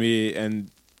walking up to me and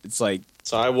it's like.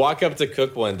 So I walk up to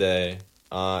Cook one day,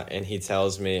 and he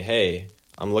tells me, "Hey,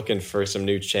 I'm looking for some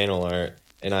new channel art,"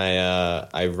 and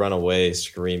I run away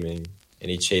screaming, and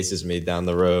he chases me down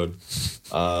the road.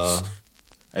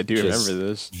 I do remember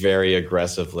this very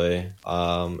aggressively,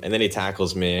 and then he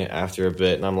tackles me after a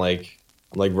bit, and I'm like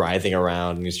writhing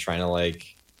around, and he's trying to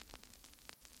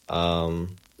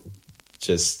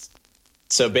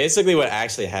So basically, what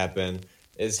actually happened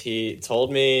is he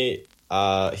told me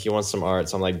he wants some art,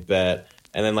 so I'm like, bet.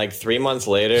 And then 3 months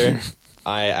later,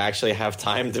 I actually have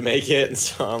time to make it, and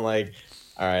so I'm like,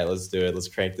 all right, let's do it. Let's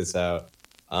crank this out.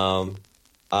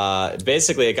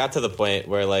 Basically, it got to the point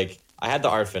where I had the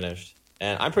art finished,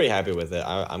 and I'm pretty happy with it.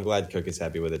 I'm glad Cook is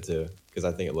happy with it too, because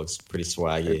I think it looks pretty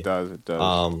swaggy. It does.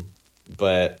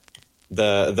 But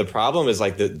the problem is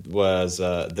the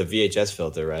VHS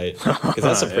filter, right? Because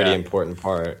that's a pretty important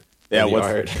part. Yeah,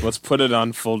 let's put it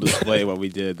on full display. What we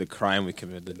did, the crime we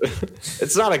committed.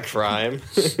 It's not a crime.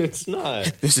 It's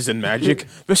not. This isn't magic.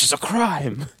 This is a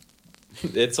crime.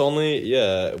 It's only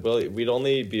well, we'd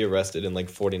only be arrested in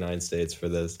 49 states for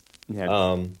this.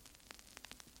 Yeah.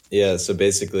 So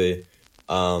basically,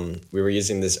 we were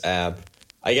using this app.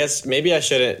 I guess maybe I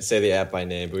shouldn't say the app by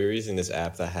name, but we were using this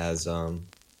app that has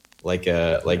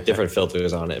different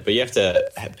filters on it, but you have to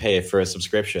pay for a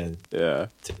subscription to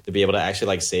be able to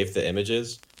actually save the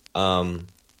images. And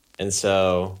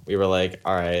so we were like,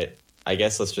 all right, I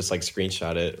guess let's just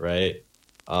screenshot it, right?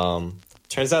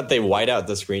 Turns out they white out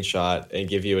the screenshot and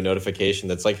give you a notification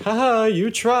that's like, haha,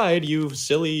 you tried, you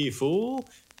silly fool.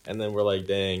 And then we're like,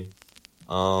 dang.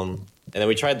 And then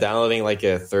we tried downloading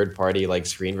a third-party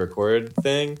screen record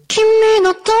thing.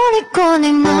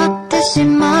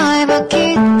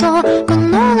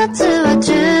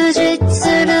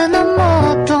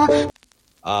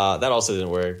 That also didn't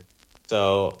work.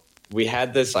 So we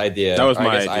had this idea. That was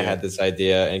my idea. I had this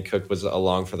idea, and Cook was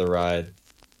along for the ride,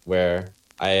 where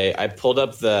I pulled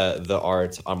up the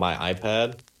art on my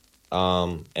iPad,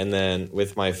 and then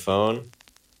with my phone,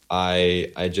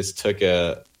 I just took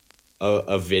a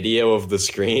video of the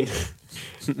screen,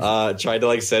 tried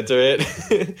to center it,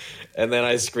 and then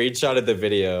I screenshotted the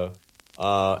video.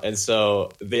 And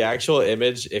so the actual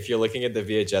image, if you're looking at the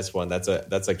VHS one, that's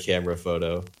a camera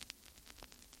photo.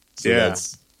 So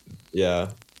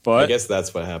but I guess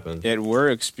that's what happened. It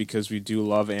works because we do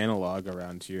love analog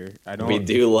around here. We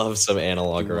do love some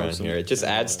analog around here. It just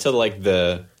adds to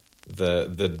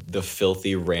the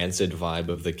filthy, rancid vibe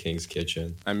of the King's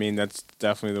Kitchen. I mean, that's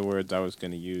definitely the word I was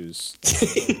going to use.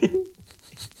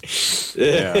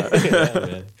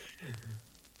 Yeah.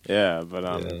 Yeah, but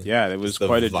it was Just the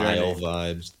quite a vile journey.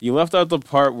 vibes. You left out the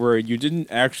part where you didn't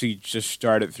actually just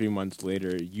start it 3 months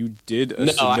later. You did a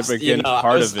No, significant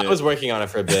part of it. I was working on it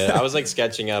for a bit. I was like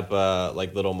sketching up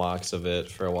like little mocks of it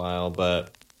for a while,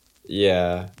 but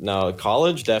yeah, no,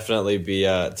 college definitely be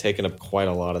taking up quite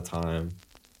a lot of time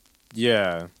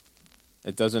Yeah,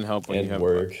 it doesn't help when and you have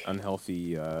work.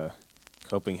 unhealthy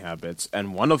coping habits,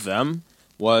 and one of them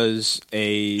was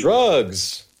a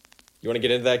Drugs. You want to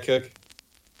get into that, Cook?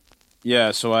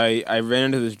 yeah. So I ran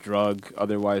into this drug,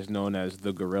 otherwise known as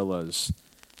the gorillas,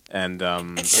 and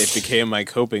it became my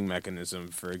coping mechanism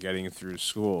for getting through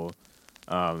school.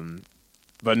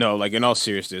 But no, like in all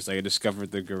seriousness, like I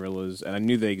discovered the gorillas, and I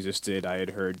knew they existed. I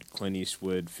had heard Clint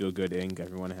Eastwood, Feel Good Inc.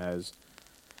 Everyone has,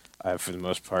 for the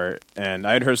most part, and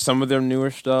I had heard some of their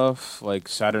newer stuff, like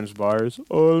Saturn's Bars,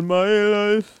 All My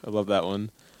Life. I love that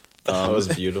one. That was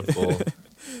beautiful.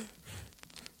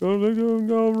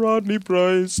 Rodney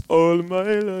Price, All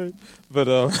My Life. But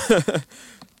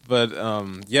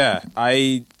yeah,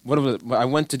 I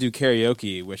went to do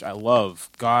karaoke, which I love.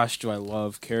 Gosh, do I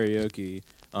love karaoke.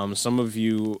 Some of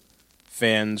you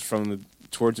fans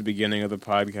towards the beginning of the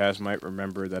podcast might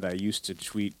remember that I used to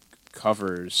tweet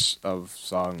covers of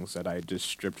songs that I just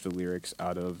stripped the lyrics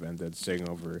out of and then sing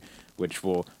over, which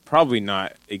will probably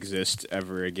not exist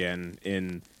ever again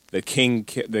in the King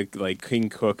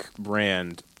Cook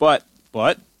brand. But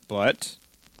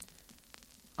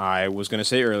I was going to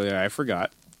say earlier, I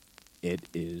forgot. It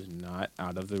is not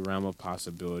out of the realm of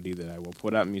possibility that I will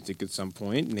put out music at some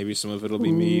point. Maybe some of it will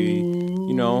be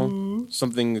me,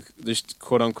 something just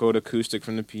quote-unquote acoustic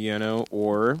from the piano,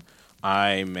 or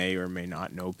I may or may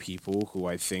not know people who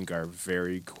I think are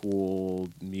very cool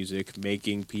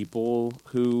music-making people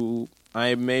who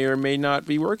I may or may not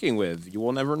be working with. You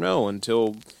will never know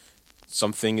until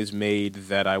something is made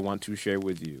that I want to share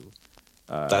with you.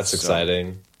 That's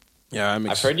exciting. Yeah,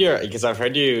 I've heard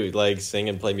you like sing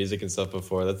and play music and stuff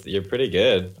before. You're pretty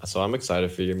good. So I'm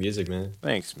excited for your music, man.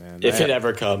 Thanks, man. If it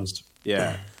ever comes.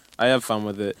 Yeah, I have fun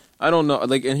with it. I don't know,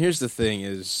 like, and here's the thing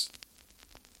is,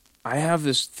 I have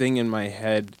this thing in my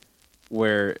head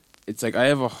where it's like I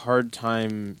have a hard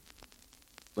time,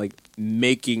 like,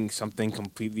 making something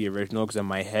completely original because in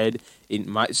my head,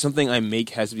 something I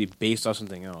make has to be based off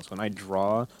something else. When I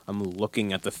draw, I'm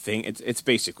looking at the thing. It's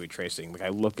basically tracing. Like I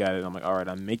look at it, and I'm like, all right,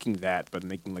 I'm making that, but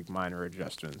making like minor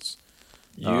adjustments.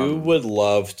 You would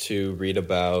love to read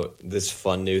about this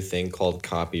fun new thing called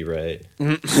copyright.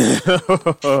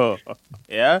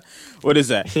 Yeah? What is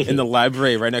that? In the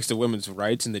library right next to women's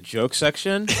rights in the joke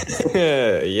section?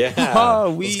 Yeah.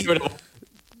 Oh, Let's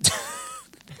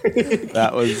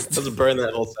burn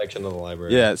that whole section of the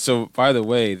library. Yeah, so by the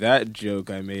way, that joke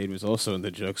I made was also in the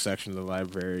joke section of the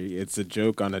library. It's a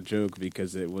joke on a joke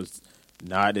because it was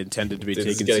not intended to be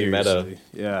taken seriously. Meta.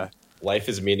 Yeah. Life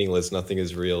is meaningless, nothing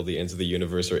is real, the ends of the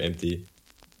universe are empty.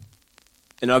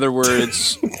 In other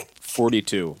words,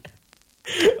 42.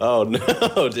 Oh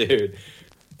no, dude.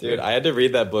 Dude, I had to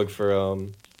read that book for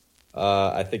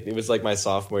I think it was like my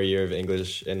sophomore year of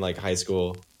English in like high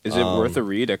school. Is it worth a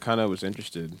read? I kind of was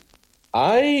interested.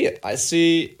 I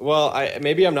see. Well,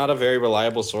 maybe I'm not a very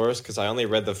reliable source because I only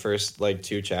read the first like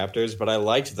 2 chapters, but I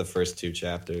liked the first 2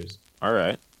 chapters. All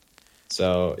right.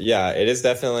 So yeah, it is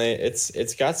definitely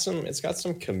it's got some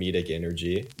comedic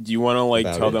energy. Do you want to like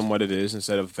tell them what it is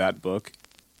instead of that book?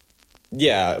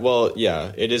 Yeah. Well,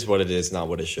 yeah, it is what it is, not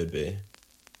what it should be.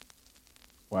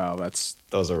 Wow, that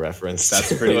was a reference.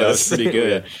 That's pretty. That was pretty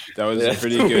good. That was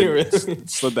pretty good.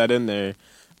 Slid that in there.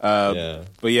 Yeah.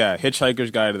 But yeah, Hitchhiker's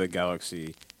Guide to the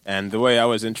Galaxy. And the way I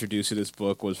was introduced to this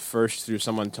book was first through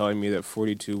someone telling me that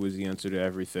 42 was the answer to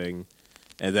everything.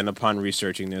 And then upon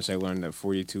researching this, I learned that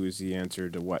 42 is the answer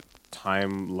to what?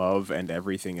 Time, love, and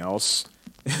everything else?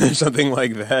 Something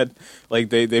like that. Like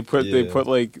they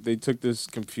took this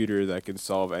computer that can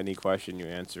solve any question, you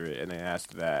answer it, and they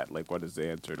asked that, like, what is the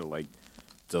answer to, like,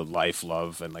 the life,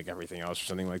 love, and like everything else or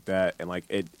something like that, and like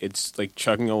it's like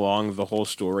chugging along the whole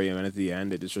story, and then at the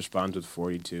end it just responds with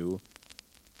 42.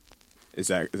 Is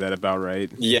that about right?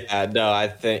 Yeah, no, I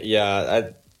think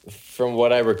from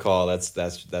what I recall, that's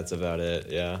about it.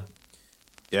 Yeah.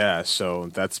 Yeah, so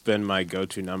that's been my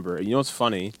go-to number. You know what's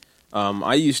funny?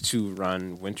 I used to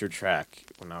run winter track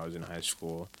when I was in high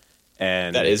school,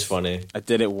 and that is funny. I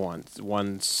did it one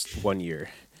year,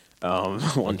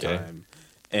 one time,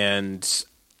 and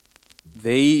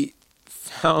they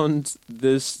found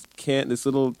this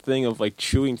little thing of like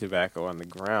chewing tobacco on the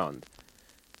ground,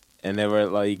 and they were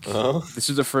like, "This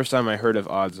is the first time I heard of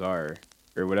Odds Are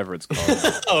or whatever it's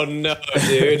called." Oh no,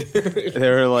 dude! They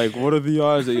were like, "What are the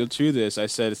odds that you'll chew this?" I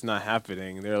said, "It's not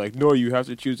happening." They're like, "No, you have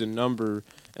to choose a number,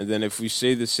 And then if we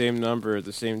say the same number at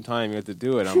the same time, you have to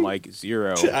do it. I'm like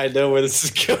 0. I know where this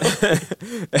is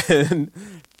going.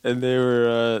 and they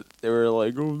were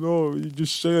like, oh no, you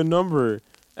just say a number.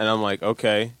 And I'm like,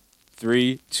 okay,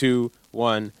 3, 2,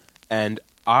 1. And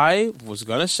I was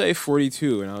gonna say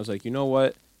 42, and I was like, you know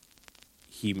what?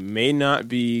 He may not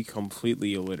be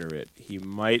completely illiterate. He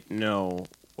might know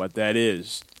what that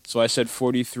is. So I said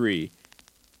 43.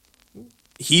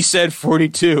 He said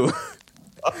 42.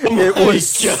 Oh It my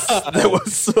was God. that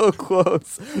was so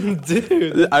close,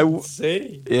 Dude, that's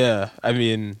insane. Yeah, I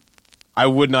mean, I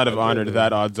would not have Okay, honored man.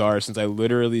 that odds are since I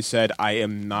literally said I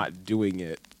am not doing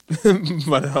it.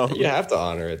 But You have to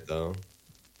honor it though.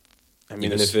 I mean,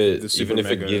 Even the, if the it super even if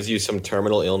mega, it gives you some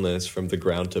terminal illness from the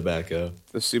ground tobacco.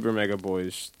 the super mega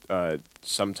boys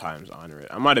sometimes honor it.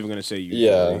 I'm not even gonna say usually.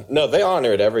 Yeah. No, they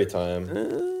honor it every time. I don't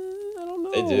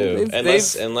know. They do.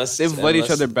 Unless they've let each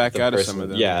other back the out of some of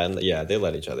them. Yeah, and yeah, they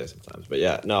let each other sometimes. But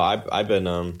yeah, no, I've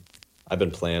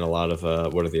been playing a lot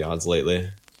of what are the odds lately?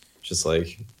 Just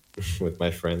like with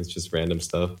my friends, just random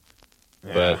stuff.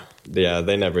 Yeah. But yeah,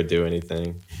 they never do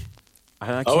anything.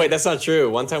 I Oh wait, that's not true.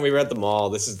 One time we were at the mall.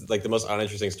 This is like the most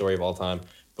uninteresting story of all time.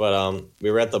 But we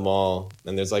were at the mall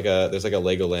and there's like a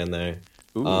Legoland there.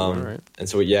 Ooh, all right. And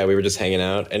so yeah, we were just hanging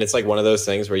out, and it's like one of those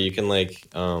things where you can like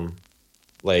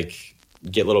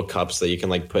get little cups that you can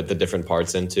like put the different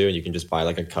parts into, and you can just buy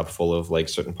like a cup full of like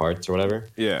certain parts or whatever.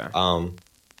 Yeah.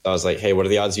 I was like, hey, what are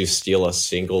the odds you steal a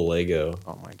single Lego?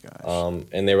 Oh my gosh.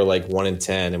 And they were like 1 in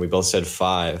 10, and we both said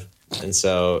 5. And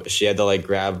so she had to like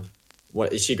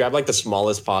she grabbed like the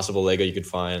smallest possible Lego you could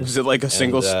find. Was it like a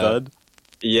single stud?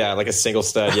 Yeah, like a single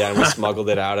stud. Yeah, and we smuggled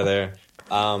it out of there.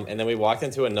 And then we walked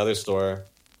into another store,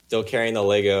 still carrying the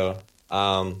Lego.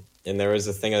 And there was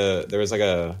there was like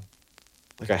a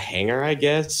hanger, I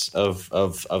guess,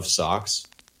 of socks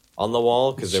on the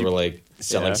wall because they were like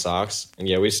selling socks. And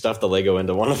yeah, we stuffed the Lego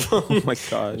into one of them. Oh my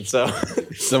gosh. So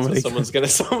someone's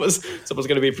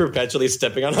gonna be perpetually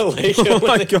stepping on a Lego. Oh my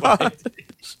when they god. find it.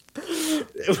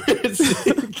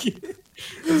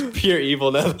 It's pure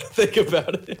evil now that I think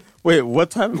about it. Wait, what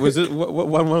time was it? What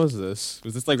when was this?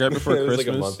 Was this like right before It was Christmas?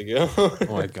 like a month ago.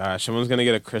 Oh my gosh, someone's gonna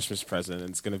get a Christmas present and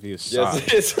it's gonna be a sock.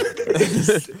 Yes,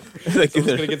 Like,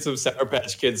 someone's gonna get some Sour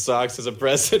Patch Kids socks as a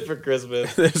present for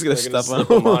Christmas. they're just gonna They're step on slip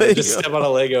them a on and just Lego. step on a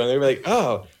Lego, and they're gonna be like,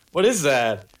 "Oh, what is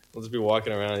that?" We'll just be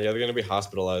walking around. Yeah, they're gonna be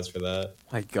hospitalized for that.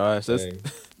 My gosh,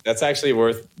 That's actually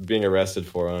worth being arrested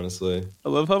for, honestly. I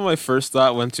love how my first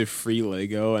thought went to free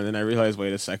Lego, and then I realized,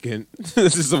 wait a second,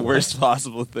 this is the worst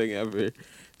possible thing ever.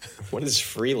 What is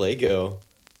free Lego?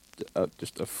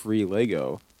 Just a free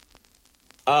Lego.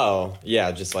 Oh,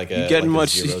 yeah, just like a. You getting like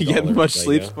a much? You getting $0 much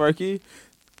sleep, Lego. Sparky?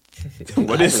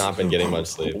 I've not been getting much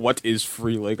sleep. What is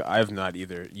free Lego? I have not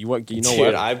either. You know Dude,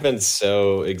 what? I've been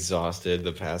so exhausted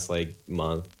the past like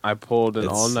month. I pulled an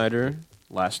It's- all-nighter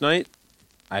last night.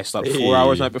 I slept Hey. 4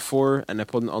 hours night before, and I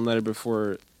pulled an all-nighter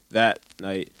before that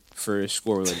night for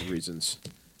school-related reasons.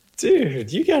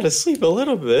 Dude, you gotta sleep a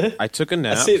little bit. I took a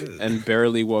nap see- and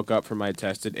barely woke up from my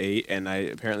test at 8, and I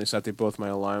apparently slept through both my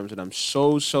alarms, and I'm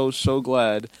so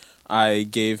glad I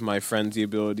gave my friends the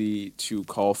ability to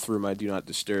call through my Do Not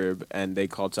Disturb, and they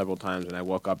called several times, and I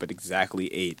woke up at exactly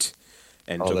 8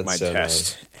 and Oh, took that's my so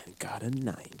test and got a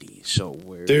 90. So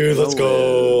we're Dude, let's gonna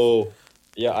live. go.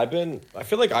 Yeah, I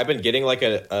feel like I've been getting like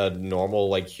a normal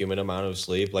like human amount of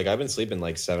sleep. Like I've been sleeping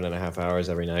like 7.5 hours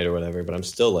every night or whatever, but I'm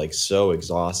still like so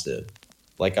exhausted.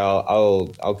 Like I'll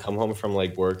come home from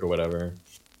like work or whatever,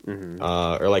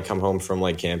 or like come home from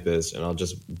like campus, and I'll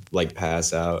just like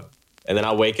pass out, and then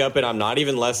I'll wake up and I'm not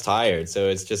even less tired. So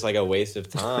it's just like a waste of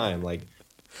time. Like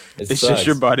It's just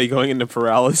your body going into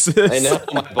paralysis. I know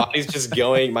my body's just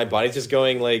going. My body's just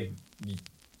going like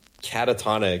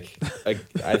catatonic.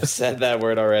 I've said that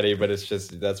word already, but it's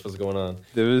just that's what's going on.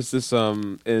 There was this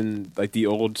in like the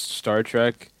old Star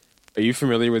Trek. Are you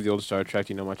familiar with the old Star Trek?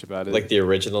 Do you know much about it? Like the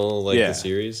original, like Yeah. the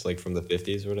series, like from the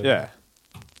 50s or whatever.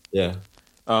 yeah.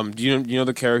 Yeah. Do you know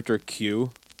the character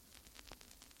Q?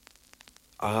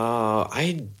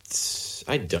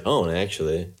 I don't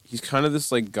actually. He's kind of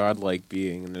this like godlike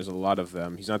being, and there's a lot of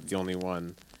them. He's not the only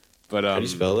one, but How do you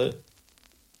spell it?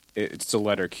 it's the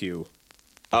letter Q.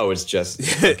 Oh, it's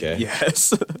just okay.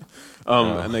 Yes.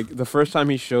 And like the first time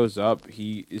he shows up,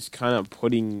 he is kind of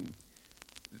putting,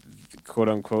 quote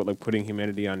unquote, like putting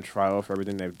humanity on trial for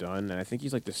everything they've done, and I think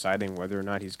he's like deciding whether or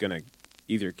not he's gonna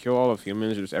either kill all of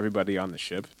humans or just everybody on the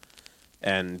ship.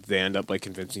 And they end up like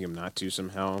convincing him not to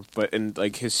somehow. But in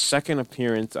like his second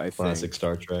appearance, I think, Classic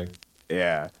Star Trek.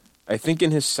 yeah, I think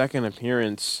in his second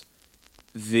appearance,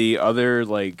 the other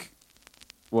like,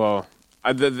 well,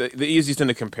 The easiest thing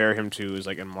to compare him to is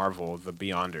like in Marvel, the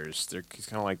Beyonders. He's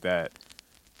kind of like that.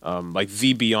 Like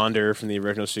the Beyonder from the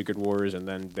original Secret Wars, and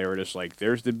then they were just like,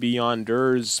 "There's the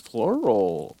Beyonders,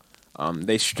 plural."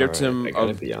 They stripped him. I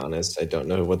gotta be honest, I don't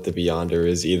know what the Beyonder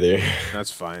is either.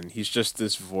 That's fine. He's just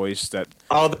this voice that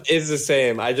Oh, it's the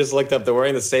same. I just looked up. They're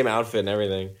wearing the same outfit and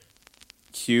everything.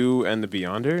 Q and the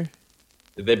Beyonder.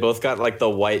 They both got like the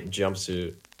white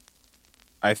jumpsuit.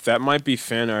 That might be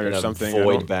fan art or something.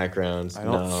 Void backgrounds. I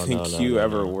don't think Q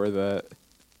ever wore that.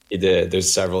 He did.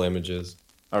 There's several images.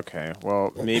 Okay,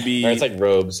 well maybe Or it's like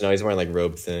robes. No, he's wearing like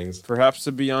robe things. perhaps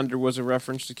the Beyonder was a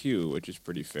reference to Q, which is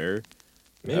pretty fair.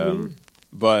 Maybe.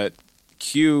 But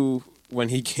Q, when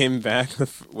he came back, the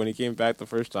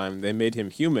first time, they made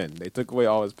him human. They took away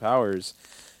all his powers,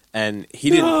 and he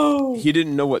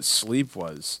didn't know what sleep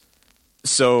was.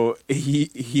 So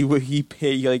he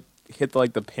like hit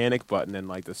like the panic button in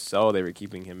like the cell they were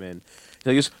keeping him in. He's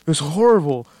like, it was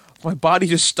horrible. My body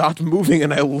just stopped moving,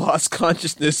 and I lost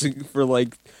consciousness for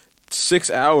like 6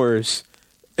 hours.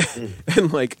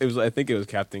 And like I think it was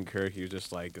Captain Kirk. He was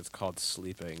just like, "It's called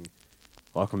sleeping.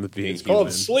 Welcome to being It's human."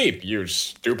 called sleep, you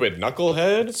stupid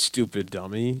knucklehead. Stupid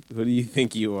dummy. Who do you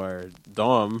think you are?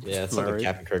 Dumb. Yeah, that's Am I something right?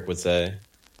 Captain Kirk would say.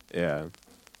 Yeah.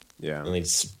 Yeah. And they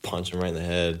just punch him right in the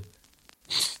head.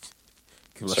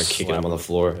 Give him a Start kicking slap him on the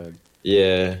floor. forehead.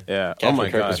 Yeah. Yeah. Captain Oh my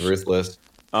Kirk gosh. was ruthless.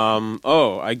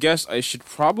 I guess I should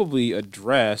probably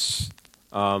address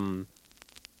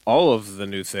all of the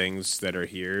new things that are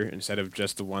here instead of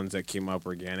just the ones that came up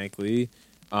organically.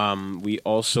 We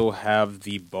also have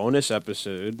the bonus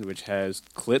episode, which has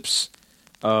clips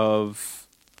of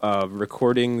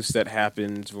recordings that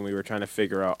happened when we were trying to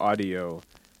figure out audio.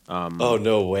 Oh,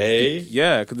 no way.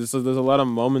 Yeah, because there's a lot of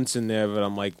moments in there that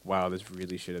I'm like, wow, this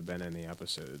really should have been in the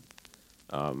episode.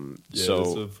 Yeah, So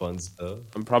that's some fun stuff.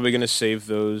 I'm probably gonna save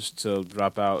those to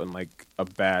drop out in like a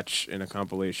batch in a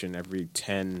compilation every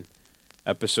 10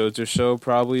 episodes or so,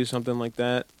 probably something like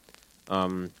that.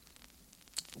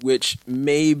 Which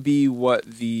may be what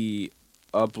the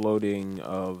uploading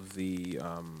of the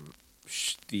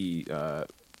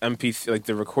MP like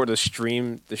the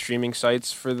streaming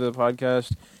sites for the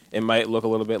podcast. It might look a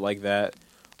little bit like that,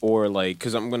 or like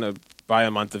because I'm gonna buy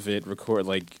a month of it,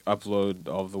 upload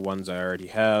all the ones I already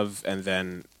have, and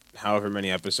then however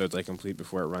many episodes I complete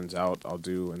before it runs out, I'll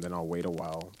do, and then I'll wait a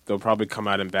while. They'll probably come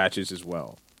out in batches as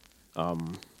well.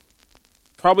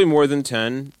 Probably more than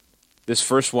 10. This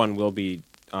first one will be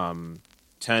 10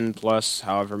 plus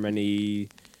however many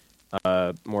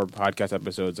more podcast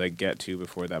episodes I get to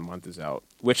before that month is out,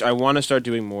 which I want to start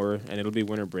doing more, and it'll be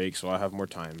winter break, so I'll have more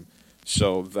time.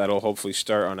 So that'll hopefully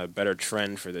start on a better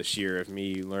trend for this year of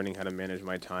me learning how to manage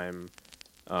my time,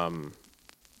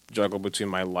 juggle between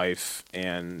my life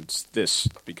and this,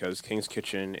 because King's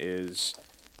Kitchen it's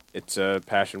a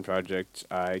passion project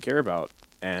I care about,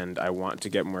 and I want to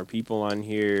get more people on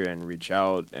here and reach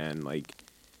out and like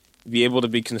be able to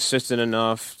be consistent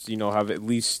enough, have at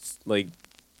least like,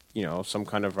 some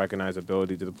kind of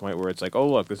recognizability to the point where it's like, oh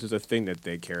look, this is a thing that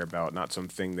they care about, not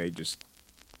something they just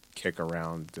kick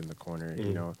around in the corner,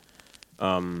 Yeah,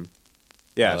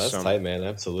 That's tight, man.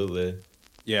 Absolutely.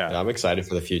 Yeah, I'm excited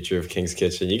for the future of King's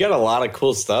Kitchen. You got a lot of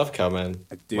cool stuff coming.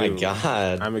 I do. My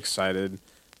God. I'm excited.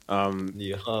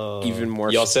 Yeah. Even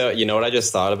more. You also, you know what I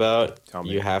just thought about? Tell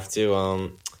me. You have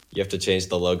to change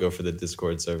the logo for the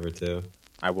Discord server too.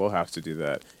 I will have to do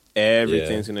that.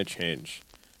 Everything's gonna change.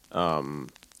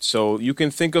 So you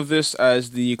can think of this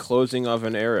as the closing of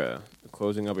an era, the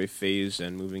closing of a phase,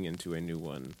 and moving into a new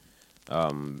one.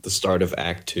 The start of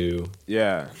Act 2.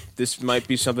 Yeah, this might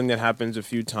be something that happens a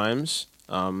few times.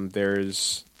 There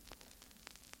is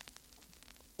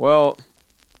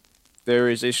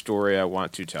a story I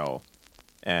want to tell,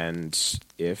 and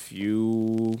if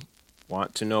you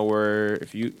want to know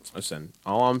listen,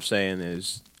 all I'm saying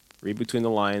is read between the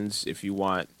lines if you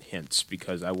want hints,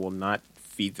 because I will not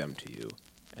feed them to you,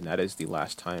 and that is the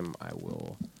last time I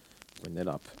will bring it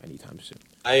up anytime soon.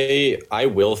 I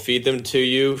will feed them to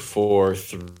you for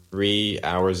 3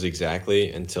 hours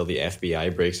exactly until the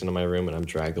FBI breaks into my room and I'm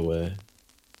dragged away.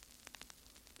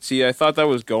 See, I thought that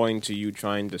was going to you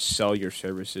trying to sell your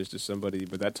services to somebody,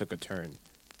 but that took a turn.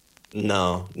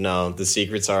 No. The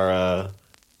secrets are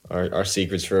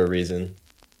secrets for a reason.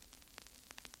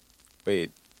 Wait,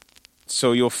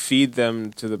 so you'll feed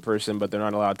them to the person, but they're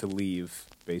not allowed to leave,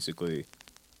 basically.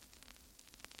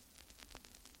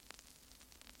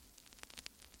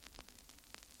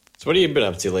 So what have you been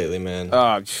up to lately, man?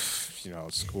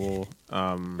 School.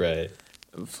 Right.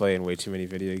 Playing way too many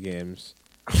video games.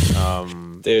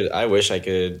 Dude, I wish I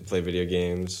could play video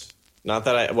games. Not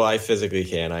that I physically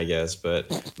can, I guess,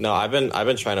 but no, I've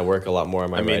been trying to work a lot more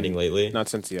on my writing lately. Not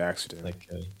since the accident. Like,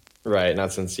 right,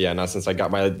 not since I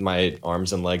got my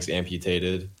arms and legs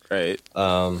amputated. Right.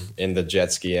 In the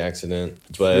jet ski accident.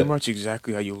 Pretty But much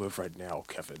exactly how you live right now,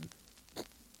 Kevin.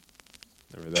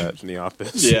 Remember that in The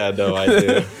Office? yeah, no, I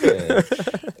do. Yeah.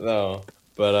 No,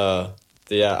 but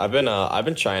yeah, I've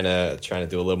been trying to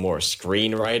do a little more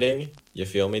screenwriting. You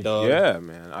feel me, dog? Yeah,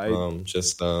 man.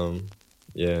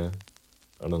 Yeah.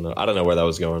 I don't know where that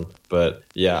was going, but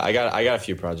yeah, I got a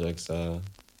few projects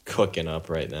cooking up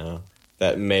right now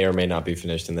that may or may not be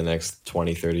finished in the next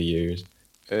 20, 30 years.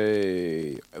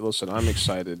 Hey, listen, I'm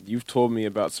excited. You've told me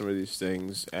about some of these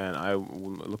things, and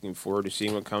I'm looking forward to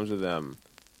seeing what comes of them.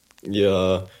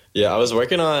 Yeah, yeah. I was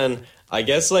working on. I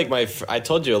guess like I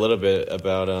told you a little bit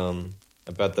about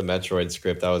the Metroid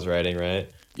script I was writing,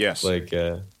 right? Yes. Like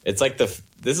it's like this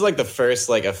is like the first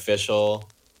like official.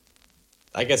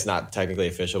 I guess not technically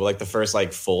official, but like the first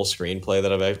like full screenplay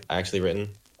that I've actually written.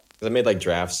 'Cause I made like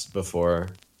drafts before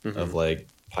of like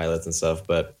pilots and stuff,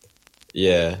 but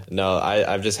yeah, no,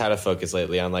 I've just had to focus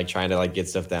lately on like trying to like get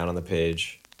stuff down on the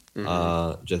page,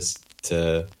 just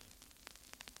to.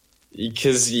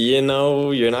 Because you're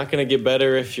not gonna get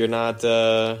better if you're not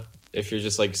if you're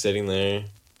just like sitting there,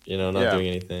 not doing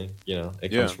anything.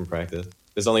 It comes from practice.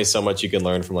 There's only so much you can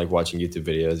learn from like watching YouTube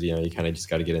videos. You kind of just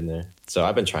got to get in there. So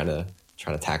I've been trying to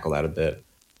tackle that a bit.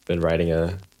 Been writing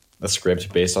a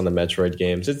script based on the Metroid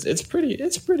games. It's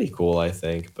pretty cool, I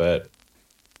think. But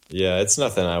yeah, it's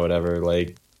nothing I would ever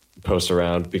like post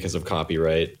around because of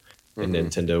copyright, and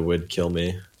Nintendo would kill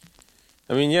me.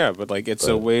 I mean, yeah, but like it's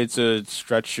a way to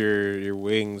stretch your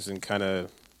wings and kind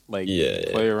of like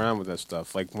play around with that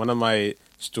stuff. Like one of my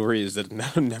stories that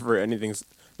nothing's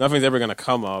ever gonna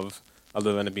come of,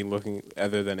 other than it being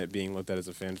looked at as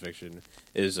a fan fiction,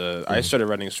 is I started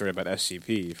writing a story about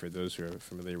SCP. For those who are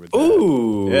familiar with that.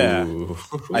 Ooh, yeah,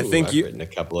 I think I've written a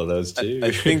couple of those too.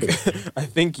 I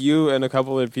think you and a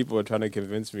couple of people were trying to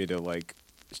convince me to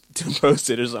post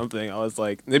it or something. I was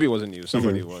like, maybe it wasn't you,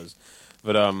 somebody was,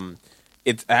 but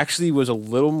it actually was a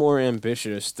little more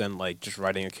ambitious than like just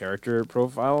writing a character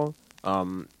profile.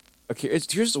 Okay,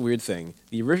 here's the weird thing: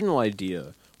 the original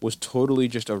idea was totally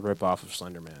just a ripoff of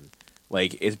Slenderman.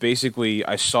 Like it's basically,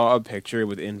 I saw a picture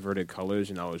with inverted colors,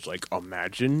 and I was like,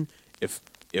 imagine if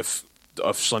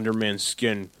Slenderman's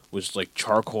skin was like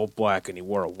charcoal black and he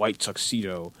wore a white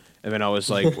tuxedo. And then I was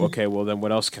like, okay, well then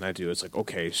what else can I do? It's like,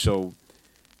 okay, so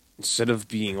instead of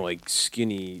being like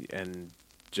skinny and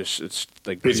it's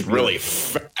like he's really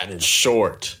fat and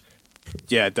short.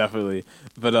 Yeah, definitely.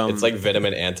 But it's like Venom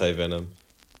and Anti-Venom.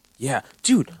 Yeah,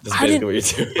 dude, I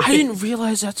didn't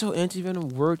realize that's how Anti-Venom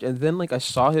worked, and then like I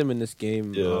saw him in this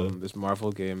game, this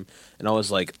Marvel game, and I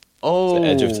was like, oh,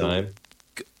 it's Edge of Time.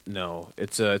 No,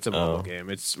 it's a Marvel game.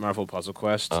 It's Marvel Puzzle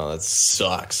Quest. Oh, that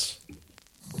sucks.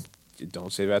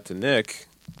 Don't say that to Nick.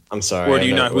 I'm sorry. Or do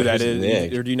you not who that is?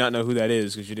 Nick? Or do you not know who that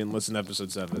is because you didn't listen to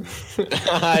episode 7?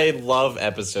 I love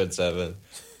episode 7.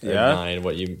 Yeah. 9.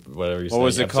 Whatever you said. What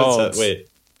was it called? Wait.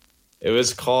 It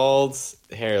was called.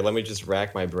 Here, let me just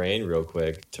rack my brain real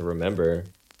quick to remember.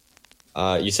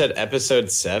 You said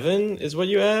episode 7 is what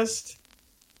you asked?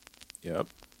 Yep.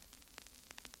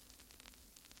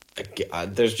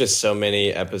 There's just so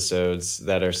many episodes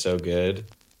that are so good.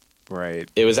 Right.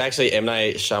 It was actually M.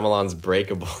 Night Shyamalan's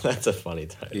Breakable. That's a funny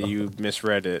title. You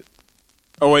misread it.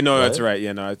 Oh wait, no, what? That's right.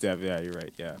 Yeah, no, yeah, you're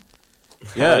right. Yeah.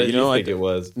 Yeah, you think it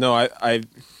was? No, I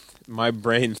my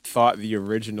brain thought the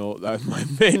original. My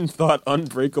brain thought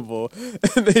Unbreakable,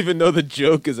 and even though the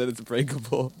joke is that it's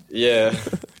breakable. Yeah.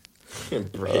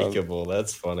 Breakable.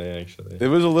 That's funny, actually. It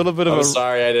was a little bit of I'm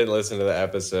sorry I didn't listen to the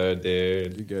episode,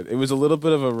 dude. You're good. It was a little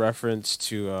bit of a reference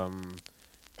to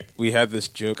we had this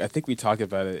joke. I think we talked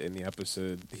about it in the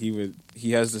episode.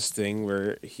 He has this thing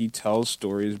where he tells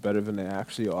stories better than they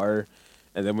actually are,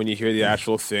 and then when you hear the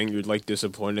actual thing, you're like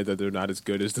disappointed that they're not as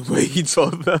good as the way he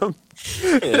told them.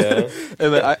 Yeah.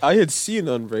 And like, I had seen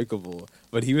Unbreakable,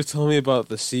 but he was telling me about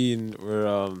the scene where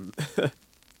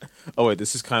oh wait,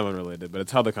 this is kind of unrelated, but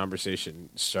it's how the conversation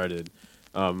started.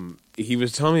 He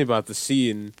was telling me about the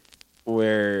scene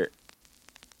where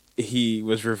he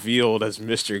was revealed as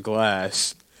Mr.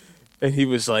 Glass. And he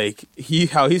was like,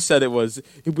 how he said it was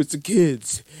the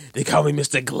kids. They call me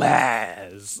Mr.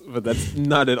 Glass. But that's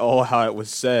not at all how it was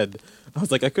said. I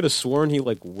was like, I could have sworn he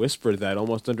like whispered that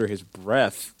almost under his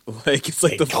breath. Like it's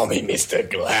like they call me Mr.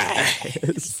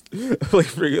 Glass.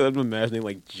 Like I'm imagining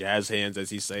like jazz hands as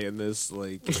he's saying this.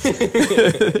 Like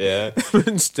yeah. But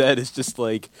instead it's just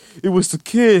like, it was the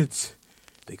kids.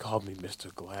 They called me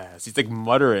Mr. Glass. He's like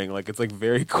muttering, like it's like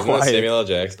very Isn't that quiet. Samuel L.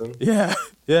 Jackson? Yeah,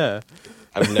 yeah.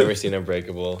 I've never seen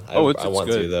Unbreakable. I want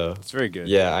good. to though. It's very good.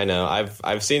 Yeah, I know.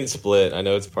 I've seen Split. I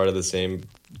know it's part of the same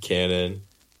canon.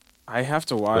 I have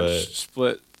to watch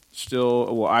Split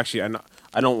still. Well, actually,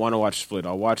 I don't want to watch Split.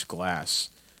 I'll watch Glass.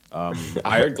 I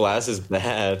heard Glass is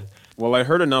bad. Well, I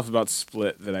heard enough about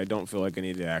Split that I don't feel like I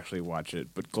need to actually watch it.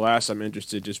 But Glass, I'm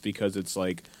interested just because it's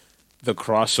like the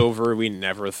crossover we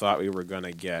never thought we were going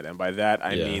to get. And by that,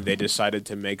 I mean they decided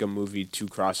to make a movie to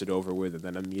cross it over with and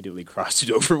then immediately crossed it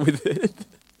over with it.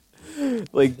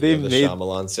 Like, they've the made...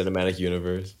 Shyamalan cinematic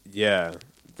universe. Yeah.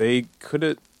 They could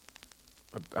have...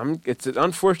 It's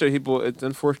unfortunate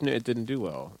it didn't do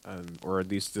well, or at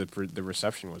least the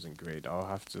reception wasn't great. I'll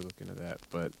have to look into that.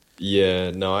 But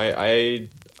yeah, no, I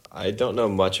don't know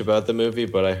much about the movie,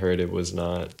 but I heard it was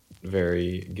not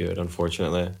very good.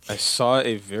 Unfortunately, I saw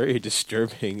a very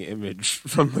disturbing image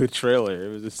from the trailer. It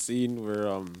was a scene where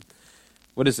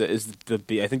what is it?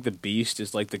 I think the Beast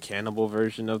is like the cannibal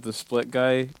version of the Split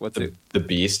guy. What's it? The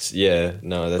Beast? Yeah,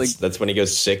 no, that's when he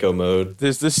goes sicko mode.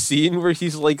 There's this scene where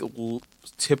he's like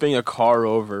tipping a car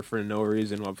over for no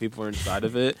reason while people are inside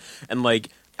of it, and like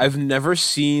I've never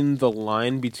seen the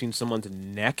line between someone's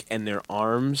neck and their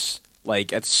arms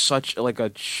like at such like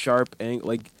a sharp angle.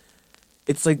 Like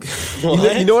it's like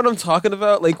you know what I'm talking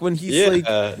about? Like when he's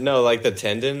like no, like the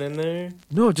tendon in there.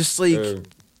 No, just like.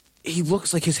 He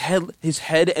looks like his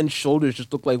head and shoulders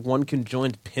just look like one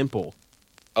conjoined pimple.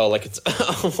 Oh, like it's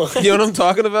you know what I'm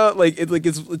talking about? Like it's like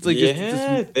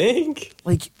I think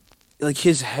like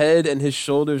his head and his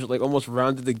shoulders are like almost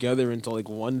rounded together into like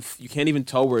one. You can't even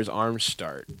tell where his arms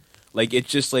start. Like it's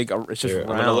just like it's just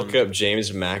round. I'm gonna look up James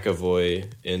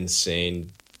McAvoy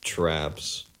insane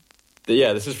traps.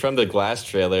 Yeah, this is from the Glass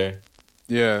trailer.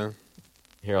 Yeah.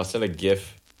 Here, I'll send a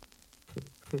GIF.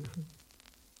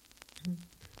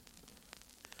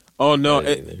 Oh no!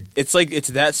 It's like it's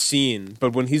that scene,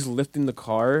 but when he's lifting the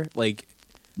car, like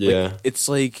it's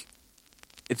like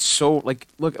it's so like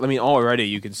look. I mean, already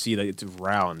you can see that it's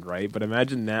round, right? But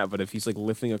imagine that. But if he's like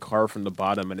lifting a car from the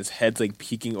bottom and his head's like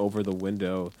peeking over the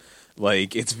window,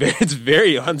 like it's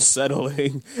very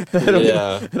unsettling.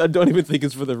 And I don't even think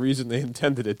it's for the reason they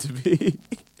intended it to be.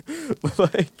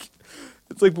 Like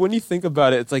it's like when you think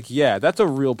about it, it's like that's a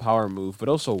real power move, but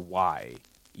also why?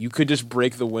 You could just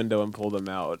break the window and pull them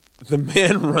out. The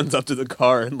man runs up to the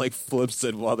car and like flips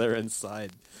it while they're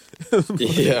inside.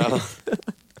 Yeah,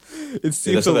 it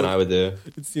seems that's something I would do.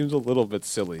 It seems a little bit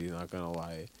silly, not gonna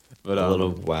lie, but a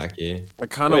little wacky. I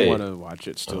kind of want to watch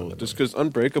it still, just because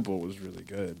Unbreakable was really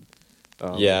good.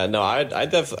 I'll watch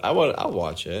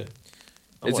it.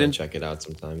 I want to check it out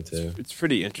sometime too. It's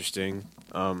pretty interesting.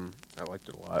 I liked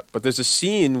it a lot, but there's a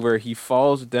scene where he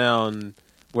falls down.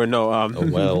 Where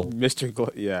Mr.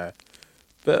 Yeah,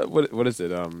 but what is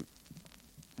it?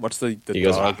 What's the he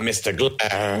goes, Mr.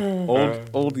 Glass.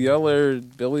 Old Yeller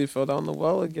Billy fell down the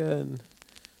well again.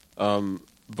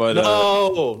 But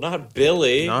no, not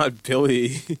Billy, not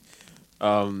Billy.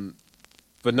 But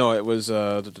no, it was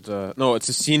no, it's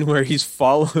a scene where he's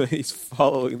following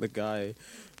the guy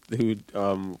who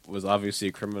was obviously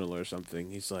a criminal or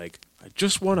something. He's like, I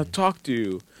just want to talk to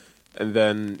you. And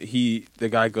then the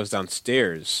guy goes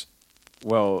downstairs.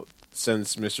 Well,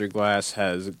 since Mr. Glass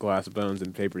has glass bones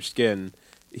and paper skin,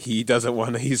 he doesn't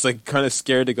want to. He's like kind of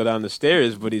scared to go down the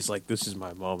stairs, but he's like, "This is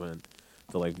my moment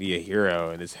to like be a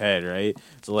hero" in his head, right?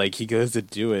 So like he goes to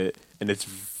do it, and it's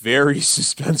very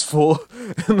suspenseful.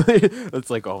 And it's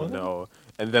like, oh no!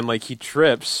 And then like he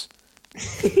trips.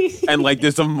 And like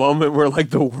there's a moment where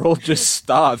like the world just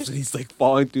stops and he's like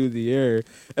falling through the air,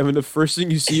 and then the first thing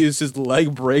you see is his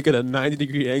leg break at a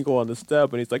 90-degree angle on the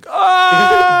step, and he's like,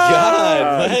 God,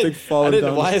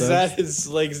 why is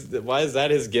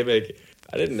that his gimmick?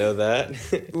 I didn't know that.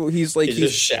 Well, he's like he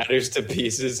just shatters to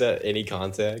pieces at any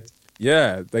contact.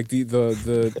 Yeah, like the That's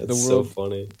world, so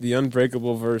funny. The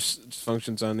Unbreakable verse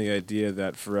functions on the idea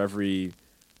that for every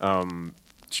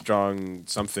strong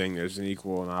something, there's an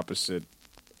equal and opposite.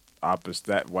 I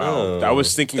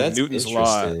was thinking of Newton's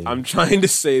law. I'm trying to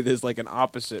say there's like an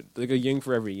opposite, like a yin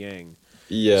for every yang.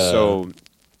 Yeah. So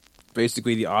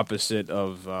basically, the opposite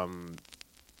of oh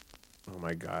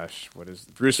my gosh, what is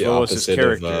Bruce Willis's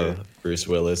character? Bruce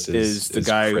Willis is the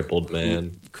guy crippled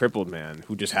man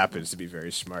who just happens to be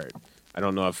very smart. I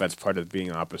don't know if that's part of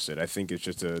being opposite. I think it's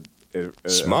just a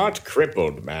smart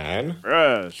crippled man.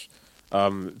 Yes.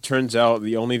 Turns out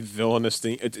the only villainous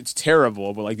thing, it's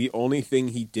terrible, but like the only thing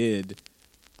he did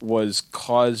was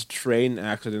cause train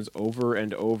accidents over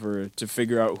and over to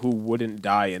figure out who wouldn't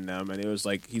die in them. And it was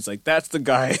like, he's like, that's the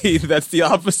guy, that's the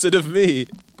opposite of me.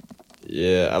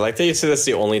 Yeah, I like that you said that's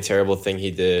the only terrible thing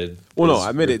he did. Well, no, was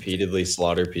I mean it. repeatedly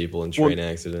slaughter people in train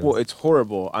accidents. Well, it's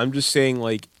horrible. I'm just saying,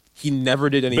 like, he never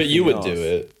did anything. But you would else. do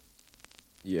it.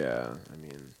 Yeah, I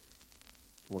mean,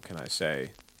 what can I say?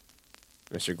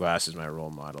 Mr. Glass is my role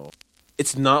model.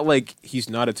 It's not like he's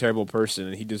not a terrible person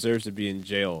and he deserves to be in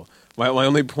jail. My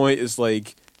only point is,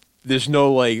 like, there's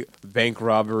no, like, bank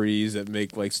robberies that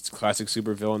make, like, classic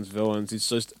supervillains villains. It's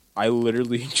just, I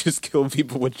literally just kill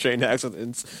people with train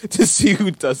accidents to see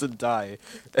who doesn't die.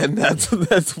 And that's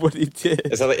what he did.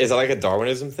 Is that like a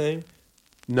Darwinism thing?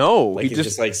 No. Like he's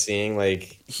just like seeing,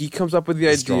 like... He comes up with the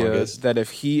idea strongest. that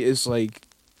if he is, like,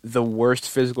 the worst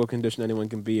physical condition anyone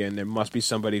can be in, there must be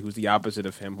somebody who's the opposite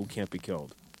of him who can't be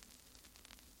killed.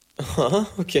 Huh?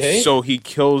 Okay. So he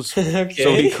kills. Okay.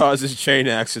 So he causes train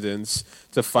accidents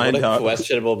to find what a out.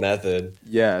 questionable method.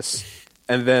 Yes,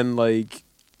 and then like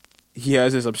he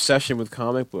has this obsession with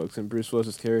comic books, and Bruce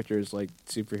Willis's character is like,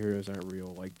 superheroes aren't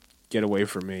real. Like, get away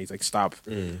from me. He's like, stop.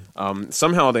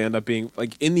 Somehow they end up being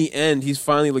like, in the end, he's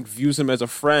finally like views him as a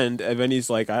friend, and then he's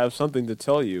like, I have something to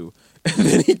tell you. And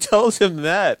then he tells him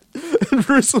that, and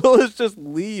Bruce Willis just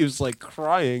leaves like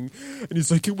crying, and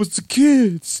he's like, it was the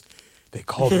kids. They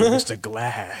called him Mr.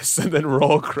 Glass, and then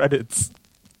roll credits.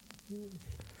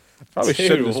 Probably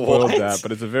shouldn't have spoiled that,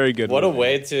 but it's a very good What movie. a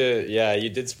way to... Yeah, you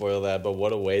did spoil that, but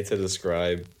what a way to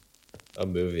describe a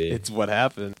movie. It's what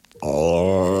happened.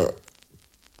 What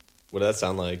did that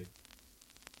sound like?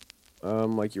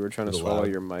 Like you were trying to Little swallow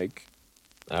loud. your mic.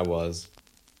 I was.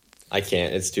 I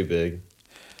can't. It's too big.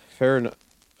 Fair enough.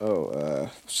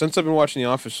 Since I've been watching The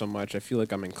Office so much, I feel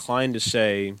like I'm inclined to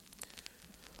say,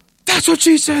 that's what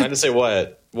she said! Trying to say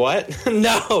what? What?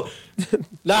 No!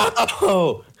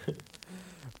 No!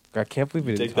 I can't believe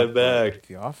we didn't Take talk that back. about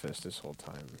The Office this whole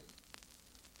time.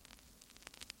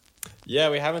 Yeah,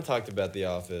 we haven't talked about The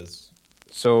Office.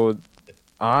 So,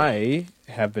 I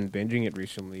have been binging it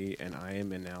recently, and I am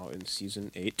now in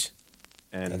season 8.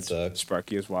 And That sucks.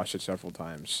 Sparky has watched it several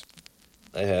times.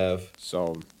 I have.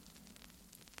 So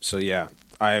yeah,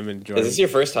 I am enjoying Is this your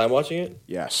first time watching it?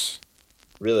 Yes.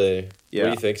 Really? Yeah. What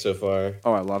do you think so far?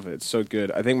 Oh, I love it. It's so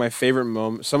good. I think my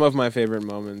favorite some of my favorite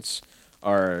moments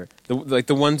are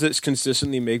the ones that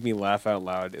consistently make me laugh out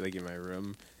loud, like in my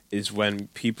room, is when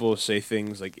people say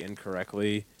things like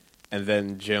incorrectly, and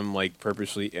then Jim like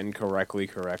purposely incorrectly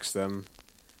corrects them.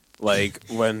 Like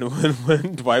when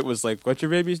Dwight was like, "What's your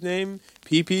baby's name?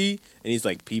 Pee-pee?" And he's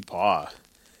like, "Pee-paw,"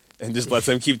 and just lets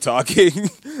them keep talking.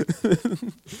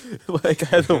 Like I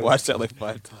had to watch that like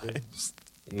 5 times.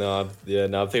 No, I'm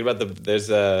thinking about there's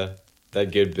that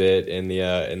good bit in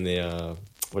the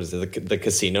what is it, the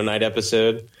casino night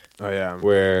episode Oh yeah.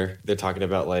 where they're talking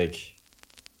about like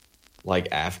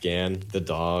Afghan, the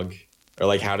dog, or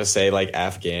like how to say like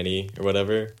Afghani or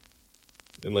whatever.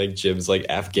 And like Jim's like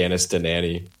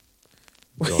Afghanistanani.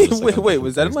 Wait,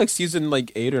 was that in like season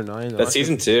like 8 or 9? That's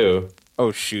season 2.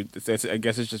 Oh shoot! I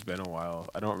guess it's just been a while.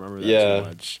 I don't remember that Yeah. too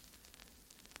much.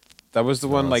 That was the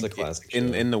one it's like a classic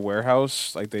in show. in the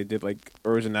warehouse, like they did like,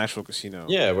 or it was an actual casino.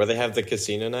 Yeah, where they have the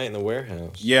casino night in the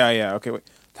warehouse. Yeah. Okay, wait.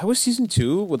 That was season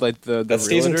 2 with like the That's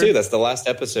season realtor? 2. That's the last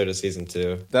episode of season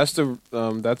 2. That's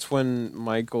that's when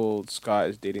Michael Scott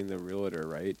is dating the realtor,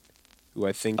 right? Who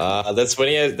I think. That's when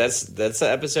he has. That's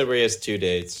the episode where he has 2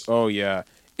 dates. Oh yeah.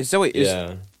 Is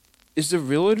the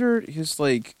realtor his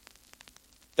like?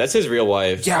 That's his real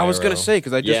wife. Yeah, I was gonna IRL. say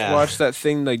because I just Yeah. watched that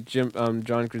thing like John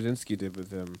Krasinski did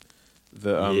with him,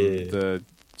 the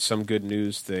some good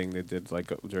news thing they did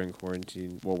like during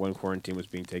quarantine. Well, when quarantine was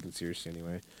being taken seriously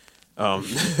anyway.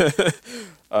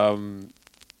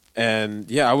 And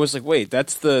yeah, I was like, wait,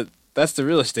 that's the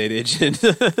real estate agent.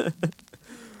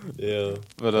 Yeah,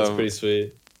 But that's pretty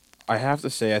sweet. I have to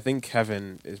say, I think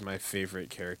Kevin is my favorite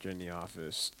character in The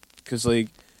Office because like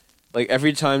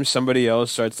every time somebody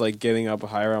else starts like getting up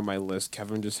higher on my list,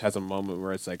 Kevin just has a moment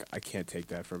where it's like I can't take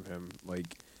that from him.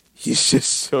 Like he's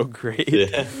just so great.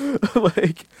 Yeah.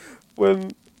 Like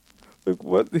when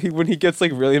he gets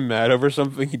like really mad over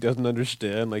something he doesn't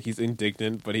understand, like he's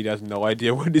indignant, but he has no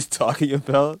idea what he's talking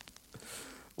about.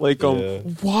 Like Yeah.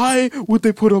 why would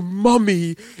they put a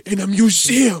mummy in a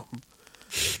museum?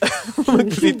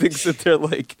 Like, he thinks that they're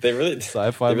like They really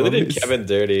sci-fi They really mummies. did Kevin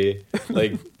dirty.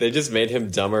 Like they just made him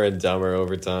dumber and dumber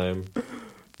over time.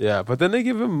 Yeah, but then they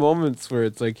give him moments where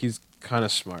it's like he's kind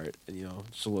of smart, and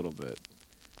just a little bit.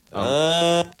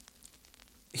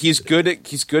 He's good at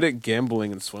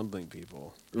gambling and swindling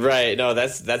people. Right. No,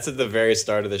 that's at the very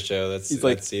start of the show. That's He's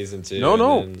like that's season 2. No,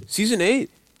 and then- season 8.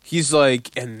 He's like,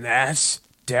 and that's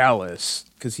Dallas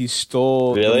because he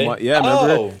stole. Really? Yeah,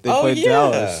 remember they played yeah.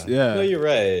 Dallas. Yeah, No, you're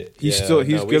right. He's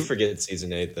we forget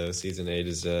season 8 though. Season 8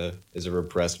 is a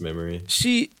repressed memory.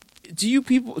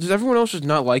 Does everyone else just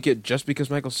not like it just because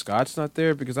Michael Scott's not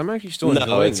there? Because I'm actually still enjoying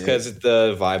it. No, it's because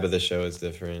the vibe of the show is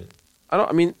different. I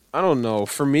don't know.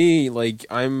 For me, like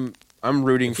I'm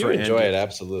rooting for. If you enjoy Andy. it,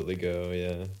 absolutely go.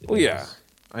 Yeah. Well, yeah.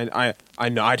 I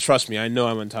know. I trust me. I know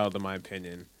I'm entitled to my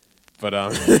opinion, but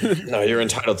No, you're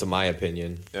entitled to my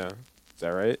opinion. Yeah, is that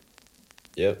right?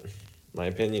 Yep, my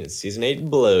opinion is season 8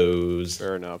 blows.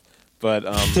 Fair enough, but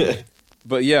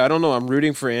but yeah, I don't know. I'm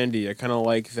rooting for Andy. I kind of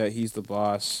like that he's the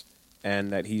boss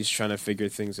and that he's trying to figure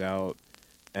things out,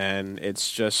 and it's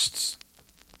just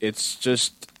I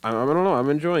don't know. I'm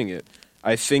enjoying it.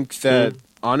 I think that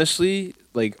honestly,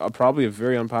 like probably a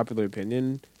very unpopular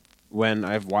opinion. When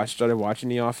I've started watching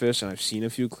The Office and I've seen a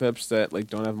few clips that like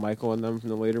don't have Michael in them from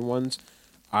the later ones,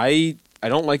 I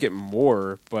don't like it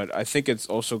more, but I think it's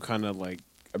also kind of like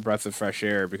a breath of fresh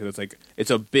air because it's like it's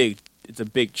a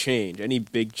big change. Any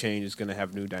big change is going to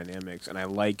have new dynamics, and I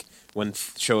like when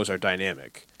shows are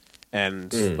dynamic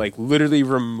and like literally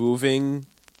removing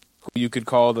who you could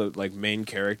call the like main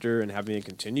character and having it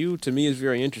continue to me is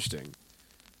very interesting.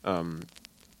 And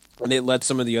it lets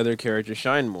some of the other characters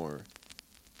shine more.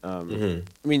 I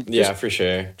mean, yeah, for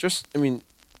sure.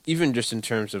 Even just in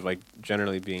terms of like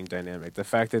generally being dynamic, the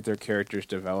fact that their characters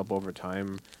develop over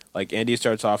time. Like Andy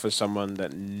starts off as someone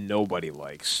that nobody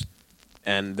likes,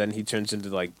 and then he turns into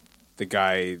like the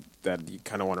guy that you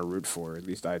kind of want to root for. At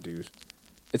least I do.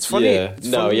 It's funny. Yeah,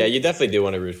 yeah, you definitely do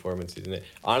want to root for him in season 8.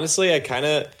 Honestly, I kind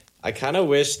of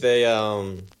wish they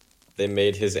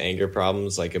made his anger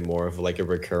problems like a more of like a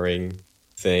recurring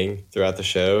thing throughout the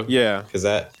show. Yeah, because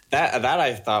that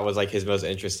I thought was like his most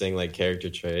interesting like character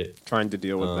trait. Trying to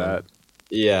deal with that.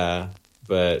 Yeah,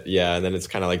 but yeah, and then it's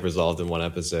kind of like resolved in one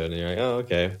episode, and you're like, oh,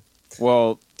 okay.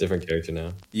 Well, different character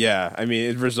now. Yeah, I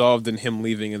mean, it resolved in him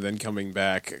leaving and then coming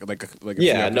back. Like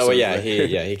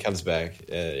he comes back.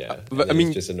 But I mean,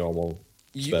 he's just a normal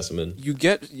specimen. You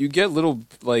get little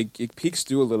like it peeks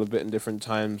through a little bit in different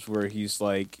times where he's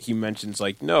like he mentions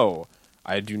like, no,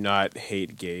 I do not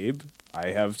hate Gabe.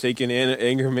 I have taken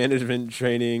anger management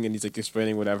training, and he's like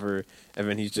explaining whatever, and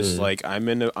then he's just like, I'm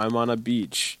on a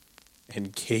beach,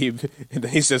 and Gabe, and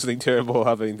then he says something terrible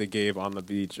happening to Gabe on the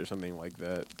beach or something like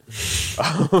that.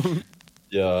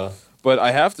 Yeah, but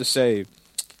I have to say,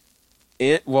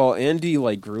 while Andy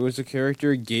like grew as a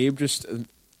character, Gabe just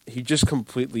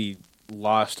completely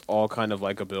lost all kind of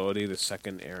likability the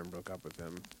second Aaron broke up with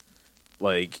him.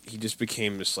 Like he just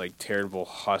became this like terrible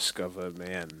husk of a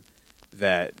man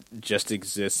that just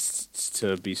exists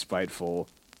to be spiteful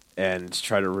and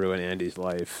try to ruin Andy's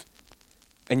life.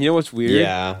 And you know what's weird?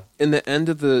 Yeah. In the end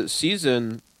of the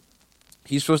season,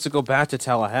 he's supposed to go back to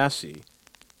Tallahassee.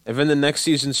 And then the next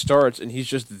season starts, and he's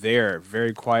just there,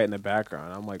 very quiet in the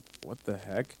background. I'm like, what the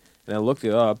heck? And I looked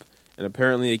it up, and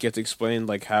apparently it gets explained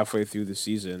like halfway through the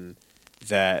season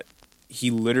that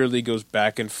he literally goes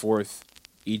back and forth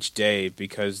each day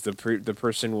because the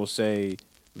person will say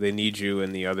they need you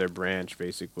in the other branch,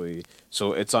 basically.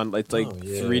 So it's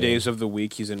 3 days of the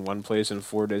week he's in one place and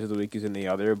 4 days of the week he's in the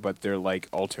other, but they're like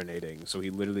alternating. So he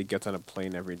literally gets on a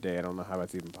plane every day. I don't know how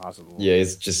that's even possible. Yeah,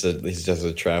 he's just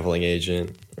a traveling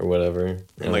agent or whatever.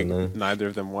 And like neither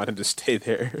of them wanted to stay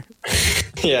there.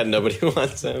 Yeah, nobody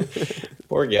wants him.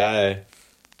 Poor guy.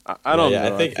 I don't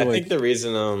know. I think the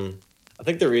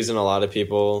reason a lot of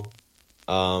people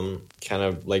kind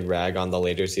of like rag on the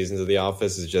later seasons of The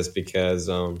Office is just because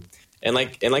in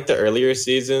the earlier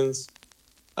seasons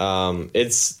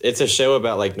it's a show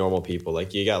about like normal people.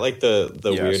 Like you got like the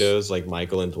weirdos like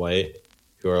Michael and Dwight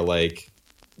who are like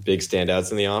big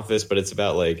standouts in The Office, but it's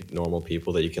about like normal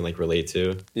people that you can like relate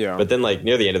to. Yeah. But then like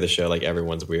near the end of the show, like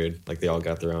everyone's weird. Like they all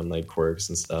got their own like quirks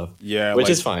and stuff. Yeah. Which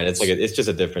is fine. It's like it's just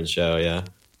a different show, yeah.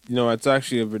 You know, it's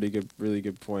actually a really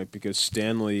good point because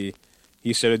Stanley,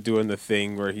 he started doing the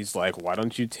thing where he's like, why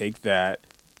don't you take that,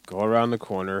 go around the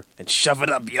corner, and shove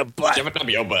it up your butt? Shove it up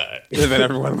your butt. And then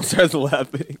everyone starts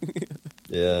laughing.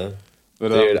 Yeah. But,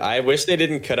 dude, I wish they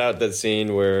didn't cut out that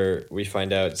scene where we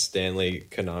find out Stanley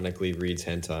canonically reads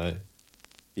hentai.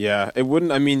 Yeah, it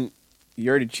wouldn't, I mean, he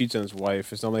already cheats on his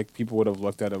wife. It's not like people would have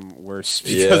looked at him worse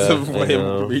because of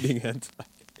him reading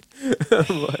hentai.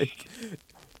 I'm like...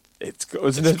 It's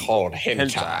called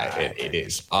hentai, and it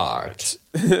is art.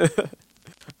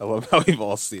 I love how we've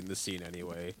all seen the scene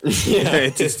anyway. Yeah,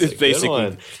 it's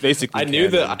basically. I knew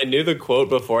the quote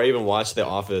before I even watched The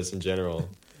Office in general.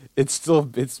 It's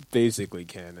basically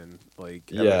canon.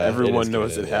 Like everyone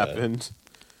knows it happened.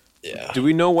 Yeah. Do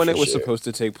we know when for it was sure. supposed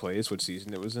to take place? What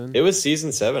season it was in? It was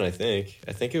season 7, I think.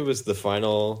 I think it was the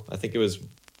final. I think it was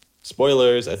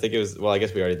spoilers. I think it was. Well, I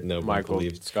guess we already know Michael Michael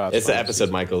leaves. Scott's It's the final episode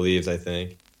season. Michael leaves. I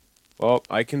think. Well,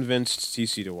 I convinced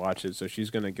TC to watch it, so she's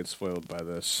gonna get spoiled by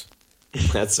this.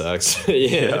 That sucks.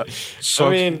 Yeah. So,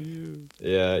 I mean,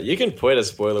 yeah, you can put a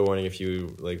spoiler warning if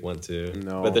you like want to.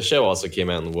 No. But the show also came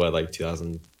out in what, like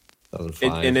 2005.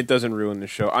 and it doesn't ruin the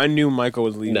show. I knew Michael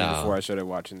was leaving No. before I started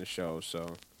watching the show,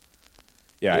 so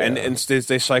yeah. Yeah. And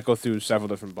they cycle through several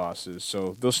different bosses,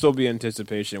 so there'll still be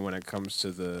anticipation when it comes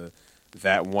to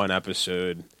that one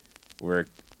episode where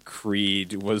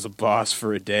Creed was a boss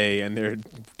for a day, and they're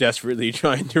desperately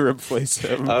trying to replace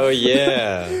him. Oh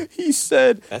yeah. He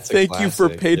said, That's a "Thank you for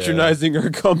classic, patronizing our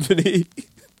company."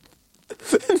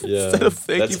 Yeah. Instead of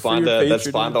thank you for your that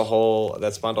spawned a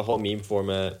patronage. whole meme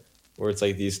format where it's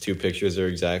like these two pictures are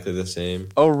exactly the same.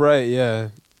 Oh right, yeah.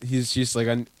 He's just like,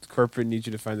 corporate needs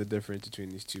you to find the difference between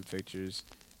these two pictures.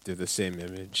 They're the same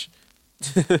image.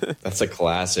 That's a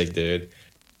classic, dude.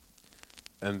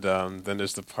 And then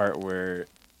there's the part where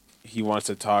he wants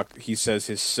to talk. He says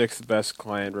his sixth best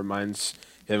client reminds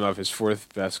him of his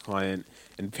fourth best client,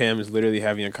 and Pam is literally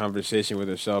having a conversation with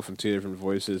herself in two different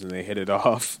voices, and they hit it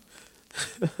off.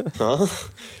 Huh?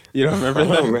 You don't remember I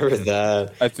that? don't remember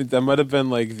that. I think that might have been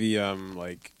like the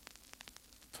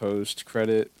post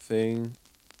credit thing,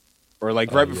 or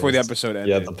like right before the yes. episode ended.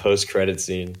 Yeah, the post credit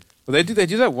scene. Well, they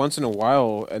do that once in a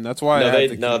while, and that's why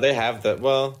They have the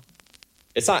well.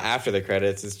 It's not after the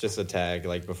credits. It's just a tag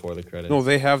like before the credits. No,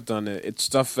 they have done it. It's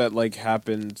stuff that like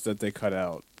happened that they cut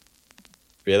out.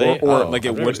 Really? or, like, it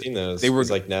I've never would- seen those. they were-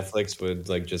 'Cause, like Netflix would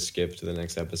like just skip to the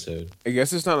next episode. I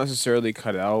guess it's not necessarily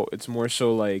cut out. It's more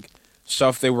so like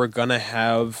stuff they were gonna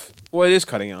have. Well, it is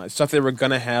cutting out. It's stuff they were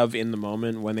gonna have in the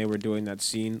moment when they were doing that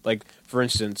scene. Like, for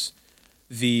instance,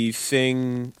 the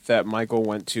thing that Michael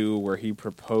went to where he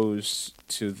proposed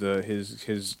to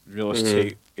his real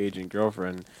estate agent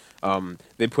girlfriend.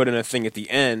 They put in a thing at the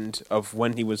end of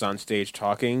when he was on stage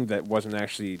talking that wasn't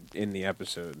actually in the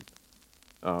episode.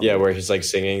 Yeah, where he's like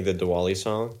singing the Diwali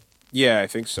song. Yeah, I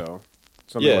think so.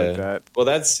 Something like that. Well,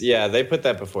 they put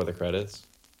that before the credits.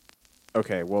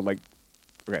 Okay, well, like,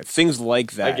 okay, things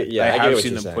like that. I get have what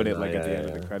seen you're them put saying, it like though, at the yeah, end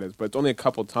of yeah. the credits, but it's only a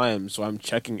couple times, so I'm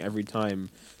checking every time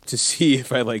to see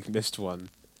if I like missed one.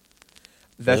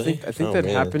 Really? I think Oh, that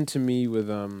man. happened to me with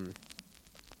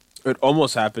It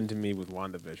almost happened to me with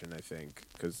WandaVision, I think,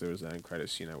 because there was that end credit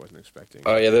scene I wasn't expecting.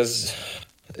 Oh yeah,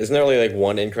 isn't there only like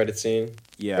one in credit scene?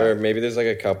 Yeah. Or maybe there's like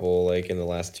a couple like in the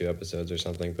last 2 episodes or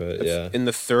something. But yeah, In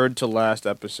the third to last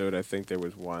episode, I think there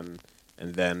was one,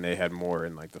 and then they had more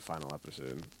in like the final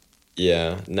episode.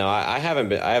 yeah. No, I haven't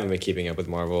been keeping up with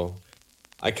Marvel.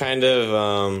 I kind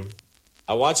of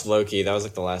I watched Loki. That was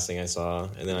like the last thing I saw,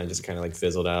 and then I just kind of like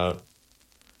fizzled out.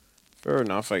 Fair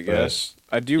enough, I guess.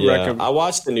 I do Yeah, recommend. I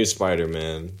watched the new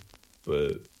Spider-Man,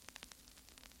 but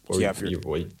Do you have your-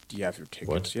 wait, Do you have your tickets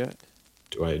What? yet?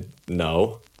 do I?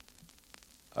 No,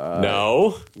 Uh,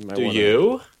 no. might Do wanna-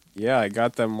 you? Yeah, I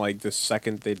got them like the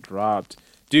second they dropped.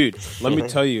 Dude, let me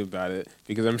tell you about it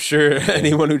because I'm sure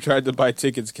anyone who tried to buy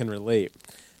tickets can relate.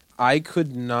 I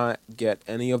could not get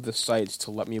any of the sites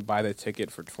to let me buy the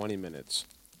ticket for 20 minutes.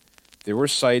 There were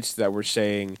sites that were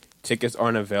saying tickets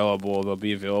aren't available, they'll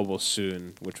be available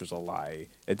soon, which was a lie.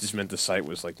 It just meant the site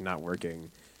was like not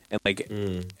working. And like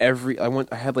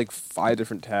I had like 5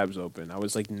 different tabs open. I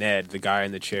was like Ned, the guy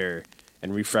in the chair,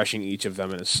 and refreshing each of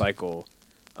them in a cycle.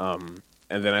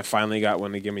 And then I finally got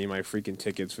one to give me my freaking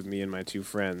tickets with me and my 2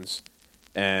 friends.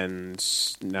 And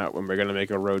now we're going to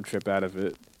make a road trip out of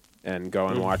it and go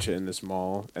and watch it in this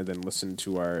mall and then listen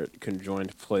to our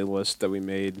conjoined playlist that we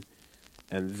made.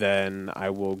 And then I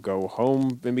will go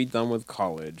home and be done with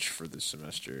college for this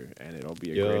semester. And it'll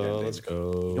be a great Yo, ending. let's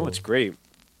go. You know what's great?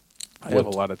 I have a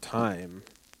What? lot of time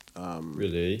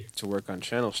Really? to work on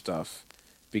channel stuff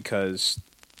because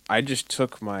I just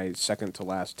took my second to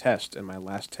last test, and my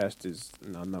last test is,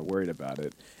 and I'm not worried about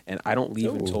it, and I don't leave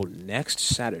Oh. until next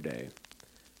Saturday.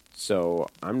 So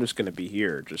I'm just going to be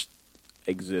here, just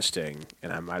existing,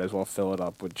 and I might as well fill it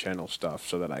up with channel stuff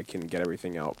so that I can get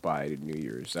everything out by New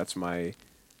Year's. That's my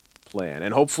plan.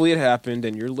 And hopefully it happened,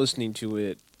 and you're listening to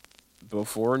it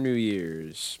before New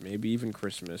Year's, maybe even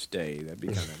Christmas Day. That'd be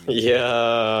kind of neat.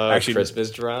 Yeah. Actually-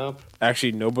 Christmas drop.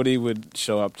 Actually, nobody would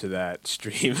show up to that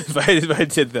stream if I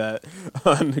did that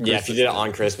on Yeah, if Christmas you did it Day.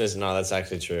 on Christmas, no, that's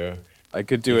actually true. I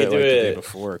could do You it could like do the day it-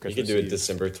 before You Christmas could do it Eve.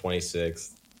 December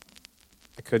 26th.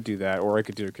 I could do that, or I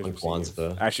could do it Christmas Eve.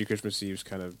 Kwanzaa. Actually, Christmas Eve's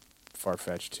kind of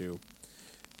far-fetched, too.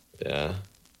 Yeah.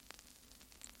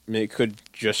 I mean, it could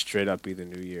just straight up be the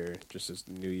New Year, just as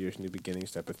New Year's, new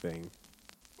beginnings type of thing.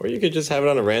 Or you could just have it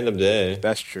on a random day.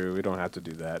 That's true. We don't have to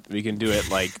do that. We can do it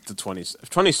like the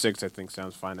 26th, I think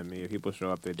sounds fine to me. If people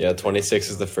show up, they do. Yeah, 26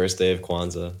 is the first day of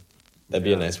Kwanzaa. That'd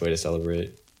be a nice way to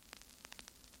celebrate.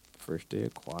 First day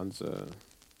of Kwanzaa.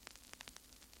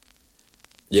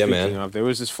 Yeah, Speaking man. of, there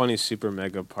was this funny Super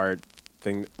Mega part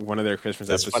thing, one of their Christmas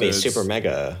episodes. Funny, Super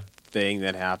Mega thing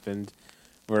that happened,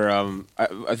 where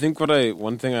I think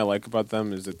one thing I like about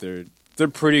them is that they're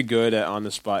pretty good at on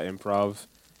the spot improv.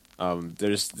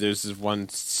 There's this one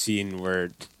scene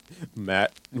where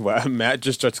Matt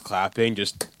just starts clapping,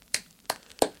 and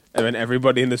then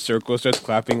everybody in the circle starts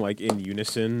clapping like in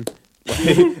unison.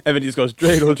 And then he just goes,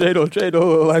 dreidel, dreidel,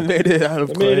 dreidel, I made it out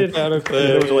of clay. It out of clay.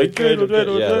 And it was like, dreidel,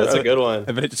 dreidel, yeah, dreidel. that's a good one.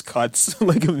 And then it just cuts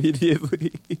like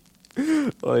immediately.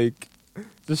 Like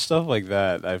just stuff like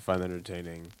that I find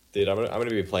entertaining. Dude, I'm gonna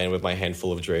be playing with my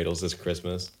handful of dreidels this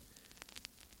Christmas.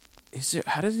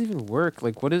 How does it even work?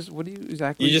 Like, what do you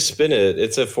exactly? You just spin it.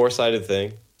 It's a 4-sided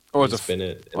thing. Oh, it's spin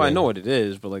it. Well, I know what it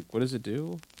is, but like, what does it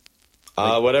do?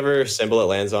 Whatever symbol it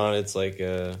lands on, it's like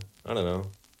I don't know.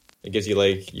 It gives you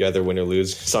like you either win or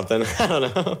lose something. I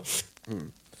don't know.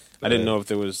 I didn't know if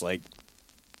there was like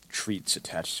treats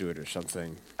attached to it or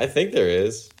something. I think there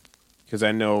is. Because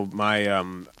I know my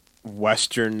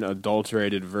Western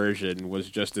adulterated version was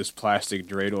just this plastic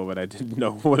dreidel, but I didn't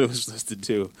know what it was supposed to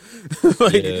do.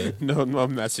 No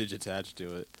message attached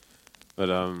to it. But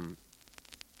Dude,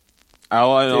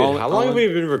 how long have we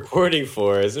been recording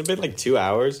for? Hasn't it been like 2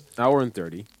 hours? Hour and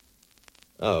 30.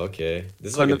 Oh, okay.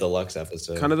 This is like a deluxe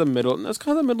episode. Kind of the middle. That's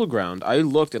kind of the middle ground. I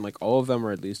looked, and like all of them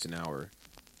are at least an hour,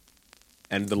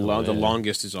 and the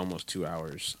longest is almost 2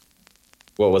 hours.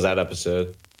 What was that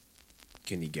episode?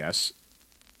 Can you guess?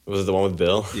 Was it the one with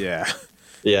Bill? Yeah.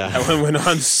 Yeah. That one went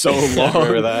on so long. I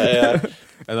remember that, yeah.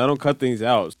 And I don't cut things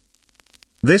out.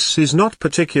 This is not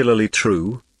particularly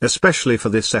true, especially for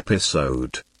this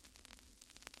episode.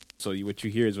 So what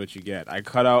you hear is what you get. I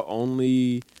cut out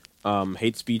only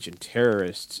hate speech and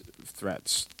terrorist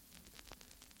threats.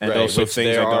 And also which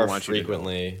things I don't want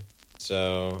frequently. you to know.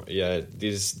 So, yeah,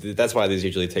 that's why these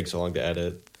usually take so long to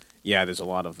edit. Yeah, there's a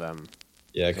lot of them.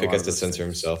 Yeah, Cook has to censor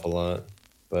himself a lot.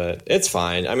 But it's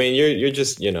fine. I mean, you're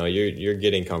just, you're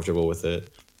getting comfortable with it.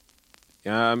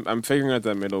 Yeah, I'm figuring out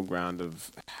that middle ground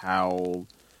of how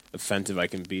offensive I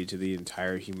can be to the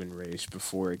entire human race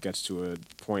before it gets to a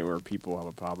point where people have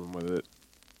a problem with it.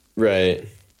 Right.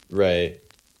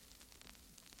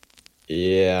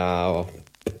 Yeah.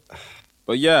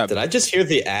 But yeah. Did I just hear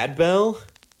the ad bell?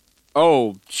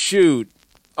 Oh, shoot.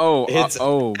 Oh, it's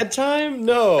ad time?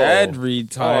 No. Ad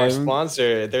read time. Our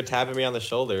sponsor, they're tapping me on the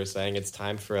shoulder saying it's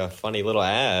time for a funny little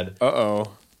ad. Uh-oh.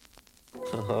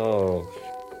 Oh.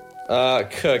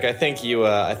 Cook, I think you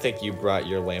brought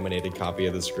your laminated copy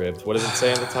of the script. What does it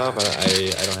say on the top?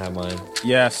 I don't have mine.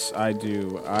 Yes, I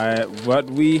do.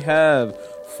 What we have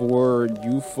for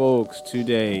you folks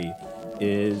today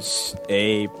is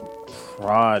a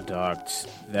product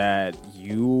that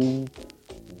you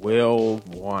will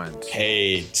want.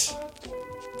 Hate.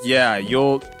 Yeah,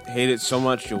 you'll hate it so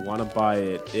much you'll want to buy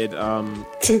it. Sorry,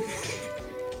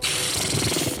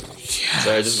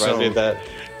 it just reminds me of that.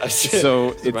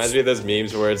 It reminds me of those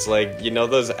memes where it's like,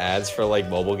 those ads for like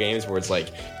mobile games where it's like,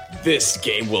 this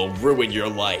game will ruin your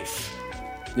life.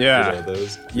 Yeah.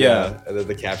 Those? Yeah. And then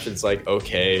the caption's like,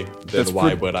 okay, then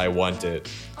why would I want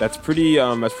it? That's pretty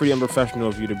unprofessional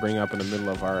of you to bring up in the middle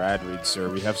of our ad read, sir.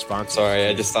 We have sponsors. Sorry,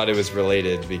 I just thought it was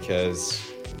related because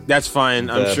that's fine.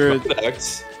 I'm sure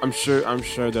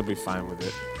they'll be fine with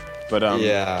it. But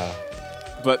yeah.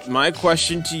 But my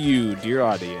question to you, dear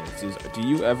audience, is: do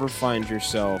you ever find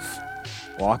yourself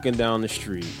walking down the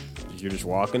street? You're just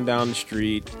walking down the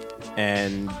street,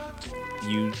 and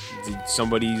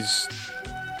somebody's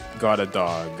got a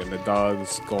dog, and the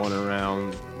dog's going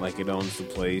around like it owns the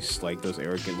place, like those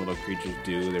arrogant little creatures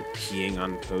do. They're peeing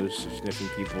on posts, sniffing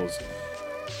people's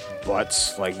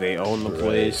butts like they own the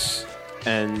place.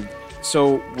 And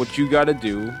so what you gotta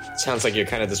do... Sounds like you're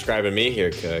kind of describing me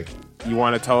here, Cook. You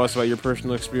want to tell us about your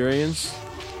personal experience?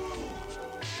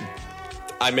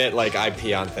 I meant like I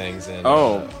pee on things and...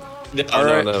 Oh. No.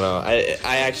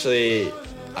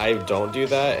 I don't do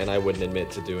that, and I wouldn't admit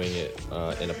to doing it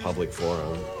in a public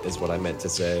forum, is what I meant to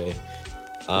say.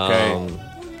 Okay.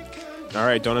 All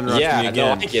right, don't interrupt me again.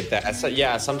 Yeah, no, I get that. So,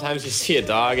 yeah, sometimes you see a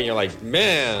dog and you're like,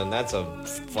 man, that's a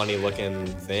funny-looking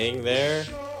thing there.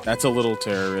 That's a little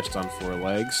terrorist on 4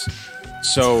 legs.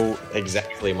 So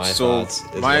exactly my thoughts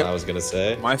is what I was going to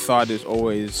say. My thought is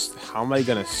always, how am I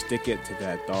going to stick it to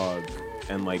that dog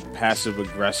and like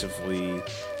passive-aggressively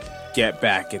get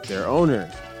back at their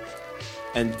owner?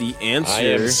 And the answer... I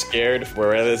am scared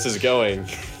where this is going.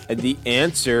 And the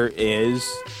answer is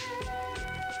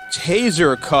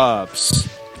taser cups.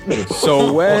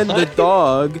 So when the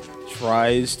dog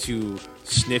tries to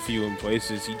sniff you in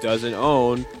places he doesn't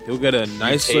own, he'll get a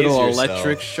nice tase little yourself.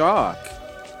 electric shock.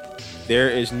 There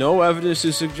is no evidence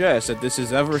to suggest that this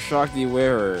has ever shocked the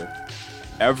wearer.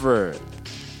 Ever.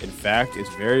 In fact, it's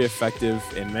very effective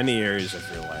in many areas of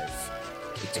your life.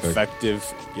 It's Kirk.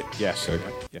 effective. Yes. Kirk.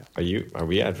 Yeah. Are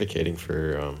we advocating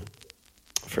for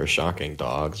shocking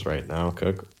dogs right now,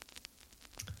 Cook?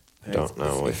 I don't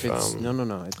know if it's no.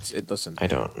 Listen. I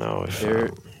don't know if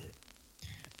There-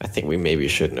 I think we maybe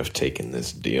shouldn't have taken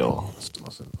this deal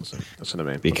Listen to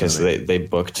me. because Listen to me.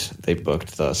 they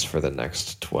booked us for the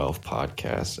next 12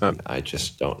 podcasts, and I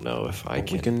just don't know if I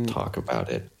can talk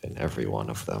about it in every one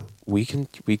of them. We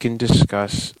can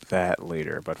discuss that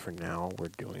later, but for now we're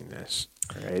doing this.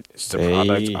 All right, it's the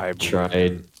product I believe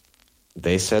in.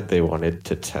 They said they wanted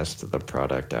to test the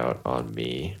product out on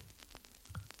me,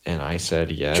 and I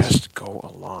said yes. Just go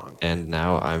along. And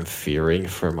now I'm fearing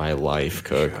for my life,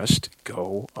 Cook. Just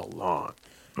go along.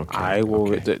 Okay, I will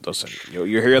okay. listen. You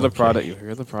hear the product. You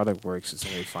hear the product works. It's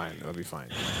gonna be fine. It'll be fine.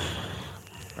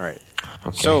 All right.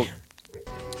 Okay. So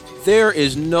there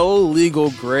is no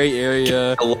legal gray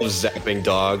area. I love zapping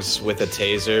dogs with a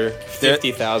taser.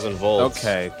 50,000 volts.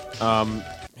 Okay.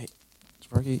 Hey,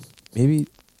 Sparky, maybe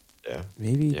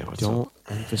Yeah, what's don't up?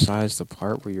 emphasize the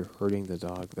part where you're hurting the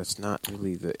dog. That's not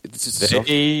really the. It's just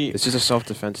They- a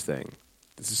self-defense thing.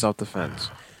 This is self-defense.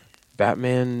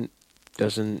 Batman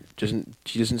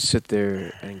she doesn't sit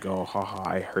there and go, haha,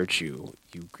 I hurt you,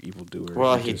 you evildoer.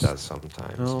 Well, he does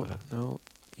sometimes. No, but- no,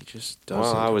 he just doesn't.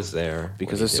 Well, I was there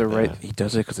because when it's he the did right. that. He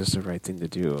does it because it's the right thing to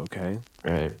do. Okay.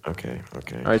 Right. Okay.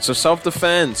 All right. So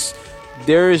self-defense.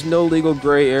 There is no legal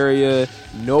gray area.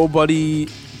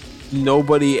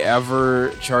 Nobody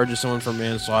ever charges someone for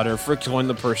manslaughter for killing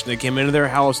the person that came into their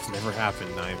house. It never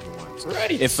happened, not even once.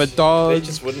 Right. If a dog, They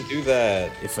just wouldn't do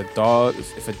that. if a dog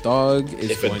is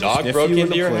If going a to dog sniff broke you in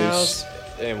into a your place, house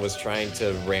and was trying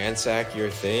to ransack your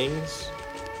things,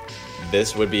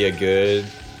 this would be a good.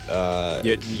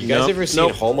 You guys ever seen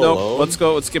Home Alone? Let's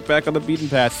go. Let's get back on the beaten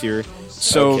path here.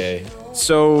 So, Okay.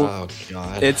 so Oh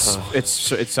God. it's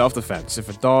self-defense. If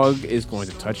a dog is going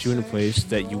to touch you in a place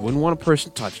that you wouldn't want a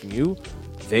person touching you,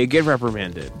 they get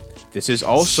reprimanded. This is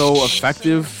also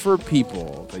effective for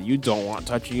people that you don't want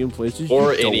touching you in places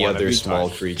or you don't any want to other be small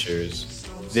touched. creatures.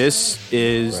 This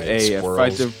is Right, a squirrels.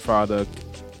 effective product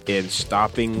in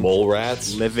stopping Mole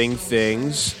rats. living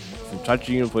things from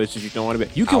touching you in places you don't want to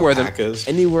be. You can wear them Alpacas.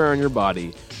 anywhere on your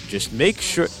body. Just make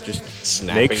sure.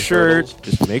 Snapping Make sure. turtles.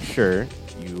 Just make sure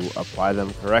you apply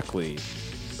them correctly.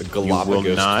 The You will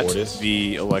Galapagos not tortoise.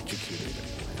 be electrocuted.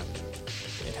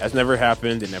 It has never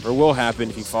happened. It never will happen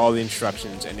if you follow the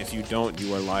instructions. And if you don't,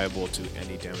 you are liable to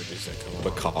any damages that come along.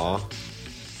 Macaw.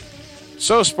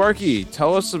 So, Sparky,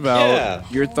 tell us about Yeah.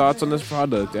 your thoughts on this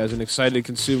product as an excited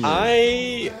consumer.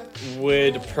 I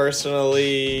would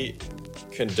personally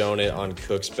condone it on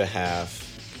Cook's behalf.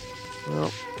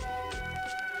 Well,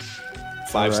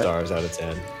 5 Alright. stars out of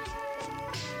 10.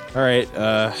 all right.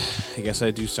 I guess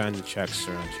I do sign the checks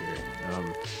around here.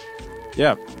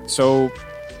 Yeah. So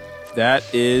that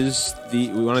is the.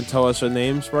 We want to tell us a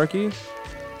name, Sparky?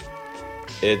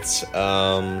 It's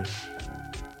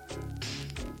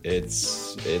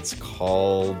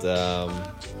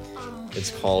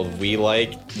called We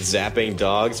Like Zapping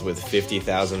Dogs with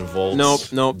 50,000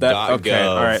 volts. Nope. That okay.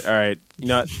 .gov. All right. You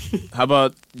know what? How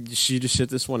about you just sit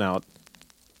this one out?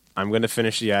 I'm gonna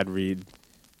finish the ad read,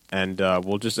 and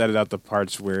we'll just edit out the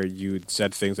parts where you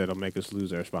said things that'll make us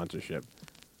lose our sponsorship.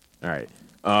 All right.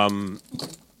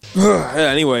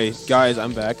 Anyway, guys,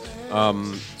 I'm back.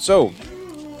 So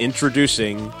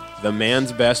introducing the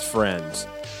man's best friends.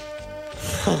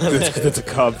 That's a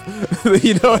cup.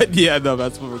 You know what? Yeah, no,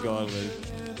 that's what we're going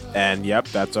with. And yep,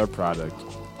 that's our product.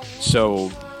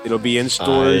 So it'll be in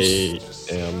stores.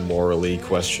 I am morally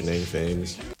questioning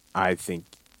things. I think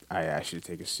I asked you to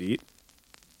take a seat.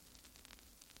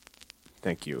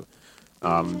 Thank you.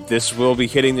 This will be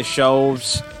hitting the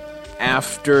shelves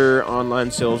after online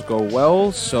sales go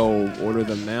well, so order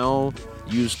them now.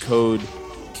 Use code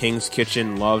King's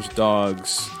Kitchen Loves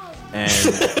Dogs, and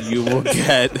you will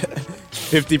get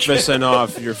 50%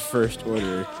 off your first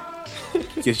order.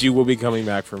 Because you will be coming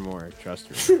back for more, trust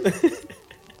me.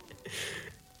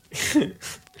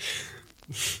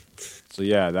 So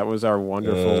yeah, that was our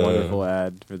wonderful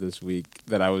ad for this week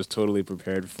that I was totally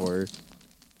prepared for.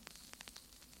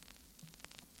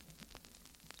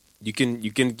 You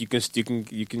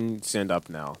can stand up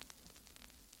now.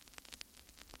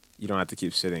 You don't have to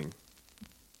keep sitting.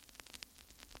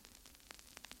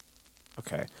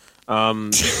 Okay. I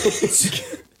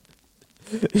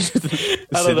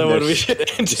don't know what we should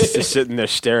end. Just sitting there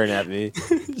staring at me.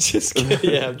 Just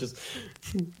kidding. Yeah, I'm just.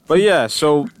 But yeah,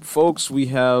 so folks, we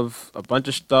have a bunch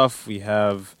of stuff. We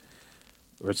have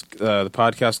the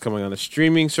podcast coming on the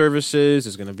streaming services.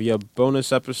 There's going to be a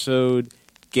bonus episode,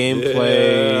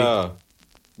 gameplay, Yeah.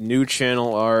 new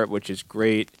channel art, which is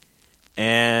great,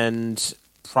 and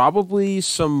probably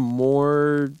some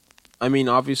more. I mean,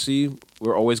 obviously,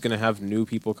 we're always going to have new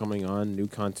people coming on, new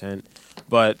content,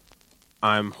 but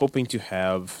I'm hoping to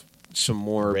have some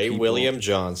more Ray people. William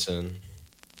Johnson.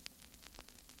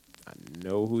 I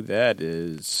know who that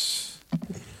is.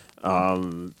 You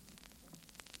don't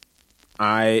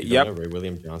know Ray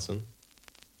William Johnson.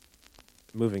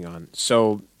 Moving on.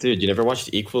 So, Dude, you never watched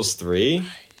Equals 3?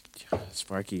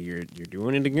 Sparky, you're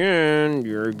doing it again.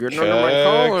 You're getting under my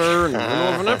collar in the middle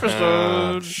of an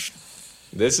episode.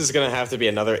 This is gonna have to be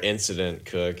another incident,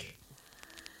 Cook.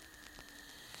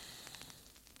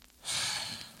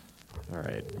 All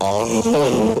right.